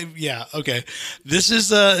 with my, yeah, okay. This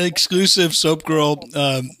is exclusive Soap Girl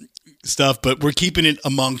stuff, but we're keeping it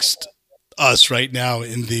amongst us right now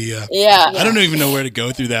in the Yeah. I don't even know where to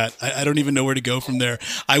go through that. I don't even know where to go from there.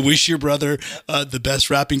 I wish your brother the best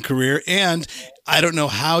rapping career, and I don't know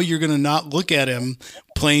how you're going to not look at him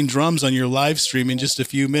playing drums on your live stream in just a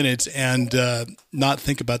few minutes and not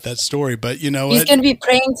think about that story. But you know He's what? going to be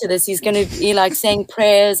praying to this. He's going to be like saying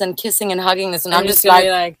prayers and kissing and hugging this. And I'm just gonna like, be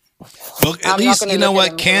like, Well, at I'm not least gonna you know look at what,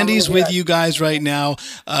 him. I'm Candy's gonna do with that. you guys right now.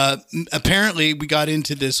 Apparently, we got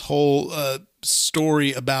into this whole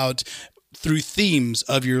story about through themes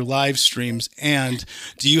of your live streams. And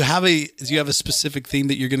do you have a specific theme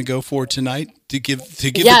that you're going to go for tonight to give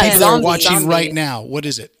the people that are zombies. watching right Zombies. now? What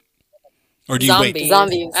is it? Or do you zombies. wait?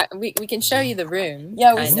 Zombies. We can show you the room.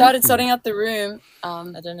 yeah, we kind of. started sorting out the room. I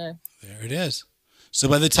don't know. There it is. So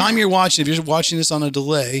by the time you're watching, if you're watching this on a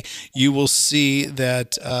delay, you will see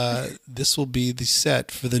that this will be the set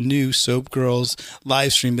for the new Soap Girls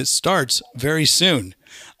live stream that starts very soon.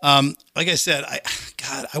 Like I said,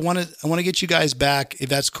 I want to get you guys back. If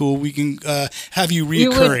that's cool, we can have you You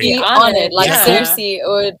would reoccurring. be on it. Like, Yeah. seriously, it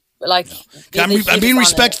would, like, be I'm the being cutest on it.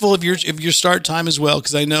 respectful of your start time as well,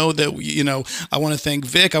 because I know that I want to thank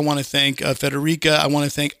Vic, I want to thank Federica, I want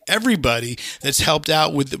to thank everybody that's helped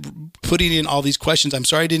out with putting in all these questions. I'm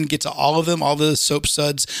sorry I didn't get to all of them, all the Soap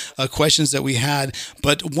Suds questions that we had,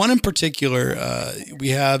 but one in particular, we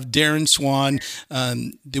have Darren Swan.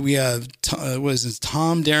 We have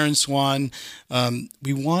Tom Darren Swan.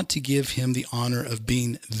 We want to give him the honor of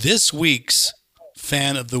being this week's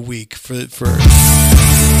fan of the week for.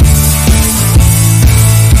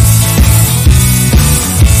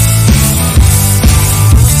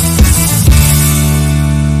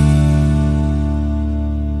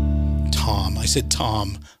 said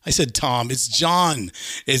Tom. It's John.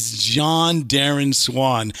 It's John Darren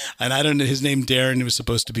Swan. And I don't know his name, Darren, was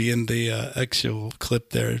supposed to be in the actual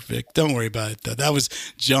clip there, Vic. Don't worry about it, though. That was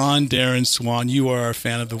John Darren Swan. You are our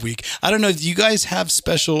fan of the week. I don't know. Do you guys have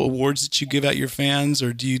special awards that you give out your fans,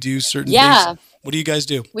 or do you do certain things? What do you guys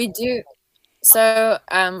do? We do. So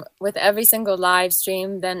with every single live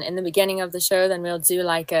stream, then in the beginning of the show, then we'll do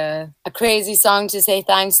like a crazy song to say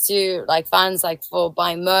thanks to like fans, like for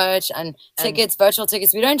buying merch and tickets, virtual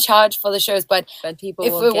tickets. We don't charge for the shows, but people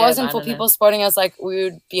if it wasn't for people supporting us, like we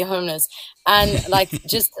would be homeless. And like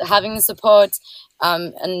just having the support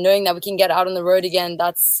and knowing that we can get out on the road again,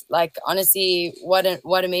 that's like honestly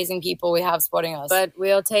what amazing people we have supporting us. But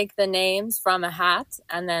we'll take the names from a hat,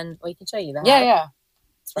 and then we can show you the hat. Yeah,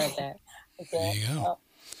 it's right there. There you go.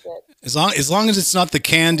 As long as it's not the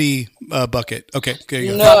candy bucket. Okay, there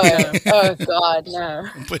you go. No. Oh God, no.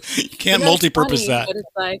 But you can't multi-purpose that. But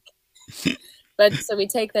it's like, but so we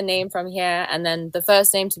take the name from here, and then the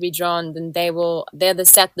first name to be drawn, then they're the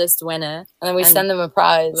set list winner, and then we send them a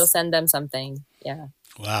prize. We'll send them something. Yeah.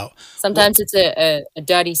 Wow. Sometimes it's a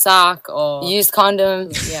dirty sock or used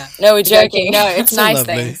condom. Yeah. No, we're joking. No, it's nice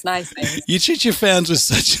lovely. things. Nice things. You treat your fans with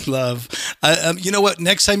such love. You know what?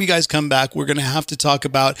 Next time you guys come back, we're going to have to talk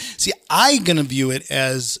about. See, I'm going to view it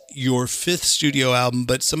as your 5th studio album,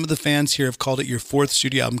 but some of the fans here have called it your 4th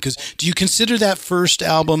studio album. Because do you consider that first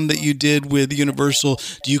album that you did with Universal?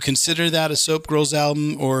 Do you consider that a Soap Girls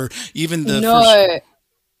album, or even the first?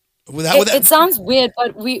 It sounds weird,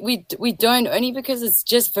 but we don't, only because it's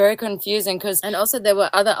just very confusing. And also there were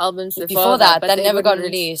other albums before that never got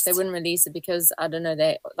released. They wouldn't release it because I don't know,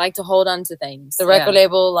 they like to hold on to things. The record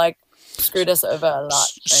label like screwed us over a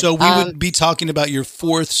lot. So we would be talking about your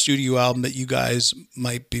 4th studio album that you guys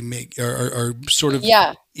might be or sort of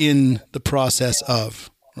in the process of,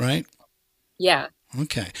 right? Yeah.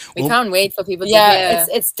 Okay. We can't wait for people to hear.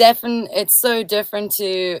 It's so different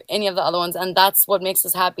to any of the other ones, and that's what makes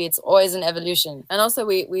us happy. It's always an evolution. And also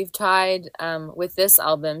we've tried with this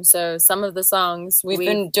album, so some of the songs we've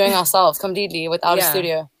been doing ourselves completely without a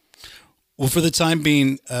studio. Well, for the time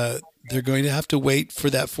being, they're going to have to wait for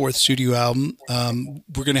that 4th studio album.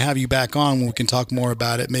 We're going to have you back on when we can talk more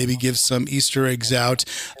about it, maybe give some Easter eggs out.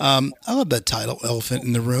 I love that title, Elephant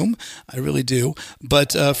in the Room. I really do.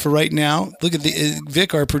 But for right now, look at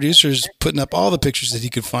Vic, our producer, is putting up all the pictures that he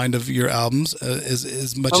could find of your albums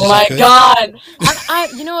as much as he could. Oh my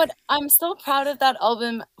God. You know what? I'm so proud of that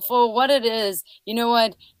album for what it is. You know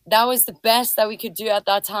what? That was the best that we could do at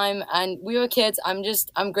that time, and we were kids.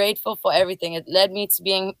 I'm grateful for everything. It led me to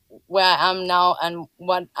being where I am now and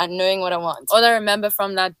knowing what I want. All I remember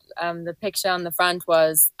from that the picture on the front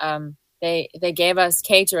was they gave us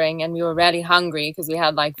catering, and we were really hungry because we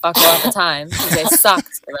had like fuck all the time because they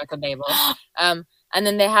sucked, the record label. And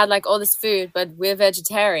then they had like all this food, but we're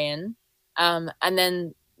vegetarian. And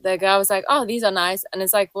then the guy was like, "Oh, these are nice," and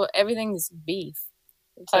it's like, well, everything's beef,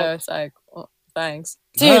 so it's like, well, thanks.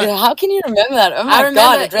 Dude, how can you remember that? Oh my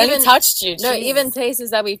God, it really touched you. No, even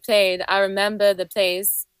places that we played, I remember the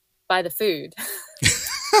place by the food.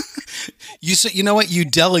 You know what? You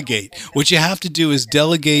delegate. What you have to do is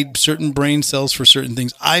delegate certain brain cells for certain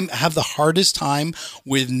things. I have the hardest time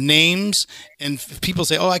with names, and people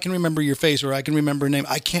say, "Oh, I can remember your face," or "I can remember a name."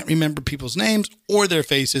 I can't remember people's names or their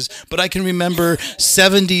faces, but I can remember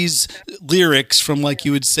 70s lyrics from, like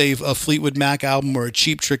you would say, a Fleetwood Mac album or a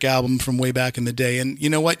Cheap Trick album from way back in the day. And you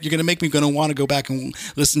know what? You're going to make me want to go back and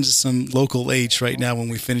listen to some Local H right now when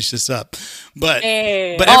we finish this up. But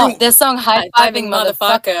this song, High Fiving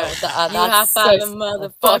Motherfucker. You high-fiving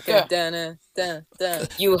motherfucker. Dun, dun, dun.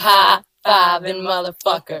 You high-fiving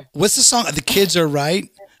motherfucker. What's the song? The Kids Are Right.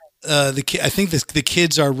 I think the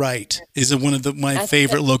Kids Are Right is one of my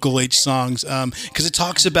favorite Local H songs because it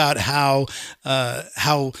talks about how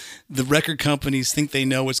the record companies think they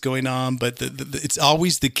know what's going on, but it's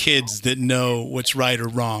always the kids that know what's right or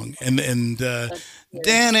wrong. And down,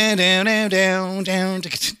 down, down, down, down,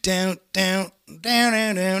 down, down.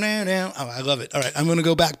 Oh, I love it. All right, I'm going to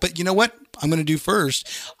go back. But you know what I'm going to do first?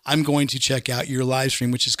 I'm going to check out your live stream,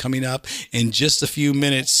 which is coming up in just a few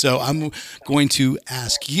minutes. So I'm going to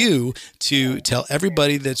ask you to tell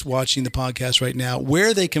everybody that's watching the podcast right now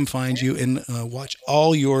where they can find you and watch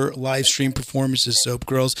all your live stream performances, Soap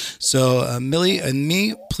Girls. So Millie and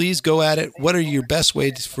me, please go at it. What are your best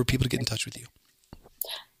ways for people to get in touch with you?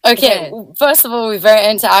 Okay, first of all, we're very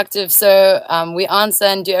interactive, so we answer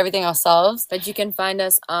and do everything ourselves. But you can find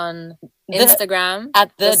us on Instagram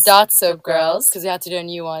at the.soapgirls, because we had to do a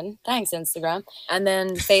new one. Thanks, Instagram. And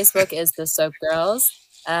then Facebook is the Soap Girls,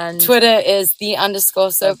 and Twitter is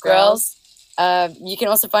the_Soap Girls. You can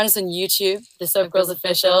also find us on YouTube, the Soap Girls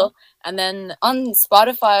Official, And then on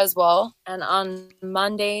Spotify as well. And on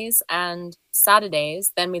Mondays and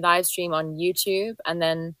Saturdays, then we live stream on YouTube. And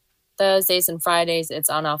then Thursdays and Fridays, it's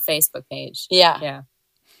on our Facebook page. Yeah.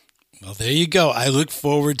 Well, there you go. I look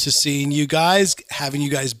forward to seeing you guys, having you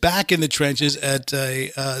guys back in the trenches at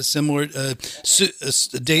a similar a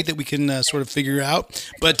date that we can sort of figure out.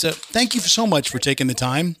 But thank you so much for taking the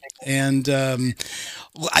time. And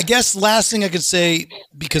I guess last thing I could say,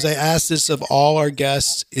 because I asked this of all our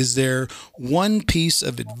guests, is there one piece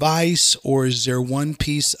of advice or is there one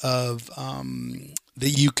piece of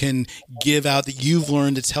that you can give out that you've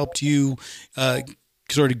learned that's helped you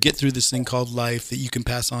sort of get through this thing called life that you can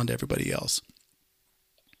pass on to everybody else?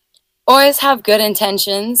 Always have good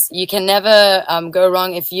intentions. You can never go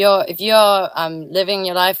wrong if you're living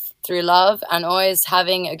your life through love and always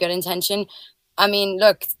having a good intention. I mean,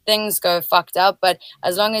 look, things go fucked up, but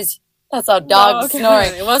as long as that's our dog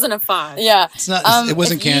snoring. It wasn't a fart. Yeah, it's not. It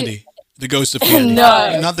wasn't Candy. The ghost of Candy.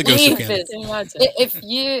 No, not the ghost of Candy.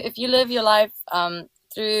 If you live your life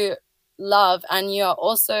through love and you're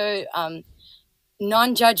also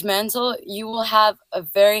non-judgmental, you will have a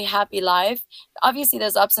very happy life. Obviously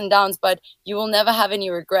there's ups and downs, but you will never have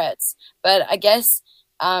any regrets. But I guess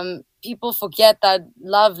people forget that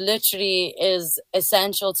love literally is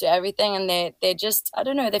essential to everything, and they just, I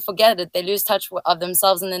don't know, they forget it. They lose touch of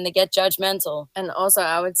themselves, and then they get judgmental. And also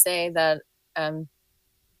I would say that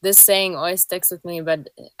this saying always sticks with me, but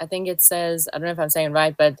I think it says, I don't know if I'm saying it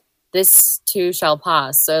right, but this too shall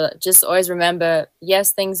pass. So just always remember,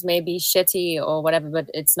 yes, things may be shitty or whatever, but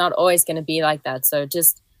it's not always going to be like that. So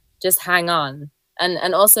just hang on.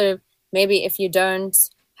 And also maybe if you don't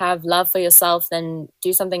have love for yourself, then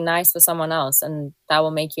do something nice for someone else, and that will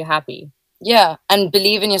make you happy. Yeah. And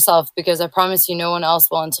believe in yourself, because I promise you no one else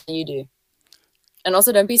will until you do. And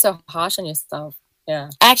also don't be so harsh on yourself. Yeah.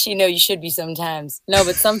 Actually, no, you should be sometimes. No,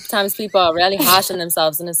 but sometimes people are really harsh on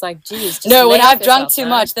themselves, and it's like, geez. Just no, when I've drunk too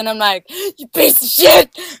much, then I'm like, you piece of shit.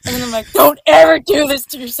 And then I'm like, don't ever do this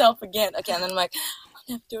to yourself again. Okay, and then I'm like, I'll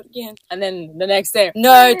never do it again. And then the next day.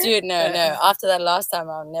 No, dude, no. After that last time,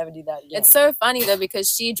 I'll never do that again. It's so funny, though, because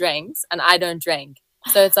she drinks and I don't drink.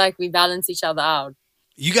 So it's like we balance each other out.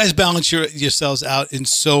 You guys balance yourselves out in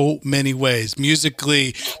so many ways,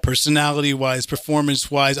 musically, personality-wise,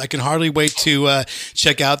 performance-wise. I can hardly wait to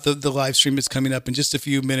check out the live stream that's coming up in just a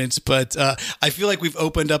few minutes. But I feel like we've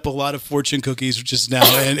opened up a lot of fortune cookies just now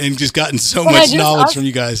and just gotten so much knowledge from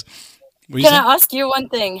you guys. Can I ask you one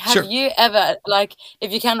thing? Have you ever, like,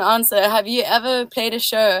 if you can answer, have you ever played a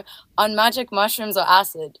show on magic mushrooms or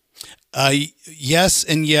acid? Yes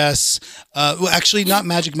and yes. Well, actually, not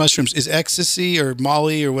magic mushrooms. Is ecstasy or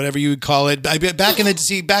Molly or whatever you would call it. Back in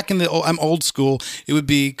the I'm old school. It would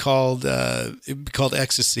be called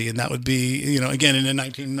ecstasy, and that would be again in the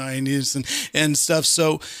 1990s and stuff.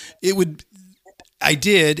 So I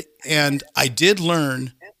did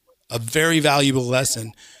learn a very valuable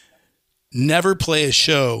lesson. Never play a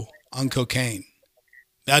show on cocaine.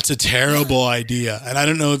 That's a terrible idea. And I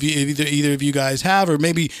don't know if either of you guys have, or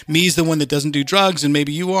maybe me's the one that doesn't do drugs and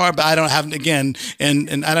maybe you are, but I don't have, again,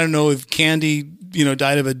 and I don't know if Candy,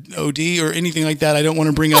 died of an OD or anything like that. I don't want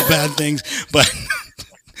to bring up bad things, but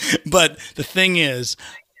the thing is,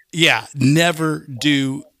 never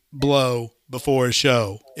do blow before a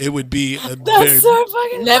show. It would be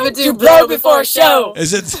never do blow before a show.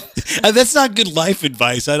 Is it? That's not good life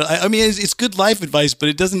advice. I mean, it's good life advice, but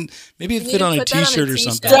it doesn't. Maybe it fit on a T-shirt or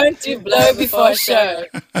something. Don't do blow before a show.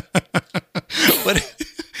 But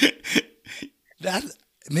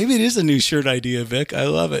maybe it is a new shirt idea, Vic. I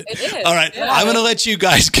love it. It is. All right. Yeah. I'm going to let you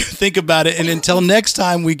guys think about it. And until next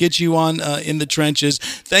time we get you on In the Trenches,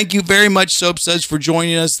 thank you very much, Soap Suds, for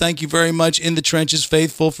joining us. Thank you very much, In the Trenches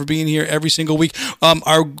Faithful, for being here every single week.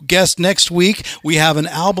 Our guest next week, we have an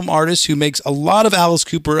album artist who makes a lot of Alice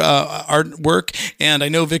Cooper artwork. And I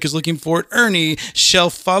know Vic is looking for it. Ernie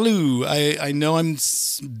Sheffalu. I know I'm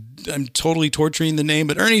totally torturing the name,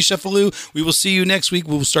 but Ernie Sheffalu, we will see you next week.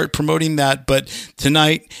 We'll start promoting that. But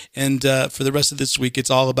tonight and for the rest of this week,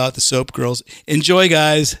 it's all about the Soap Girls. Enjoy,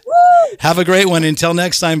 guys. Woo! Have a great one. Until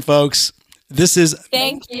next time, folks. This is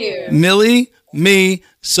Thank you. Millie, me,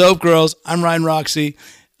 Soap Girls. I'm Ryan Roxy.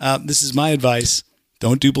 This is my advice.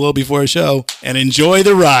 Don't do blow before a show, and enjoy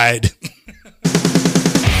the ride.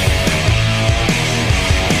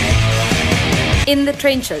 In the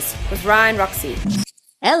Trenches with Ryan Roxy.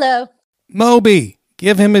 Hello. Moby,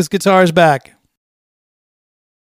 give him his guitars back.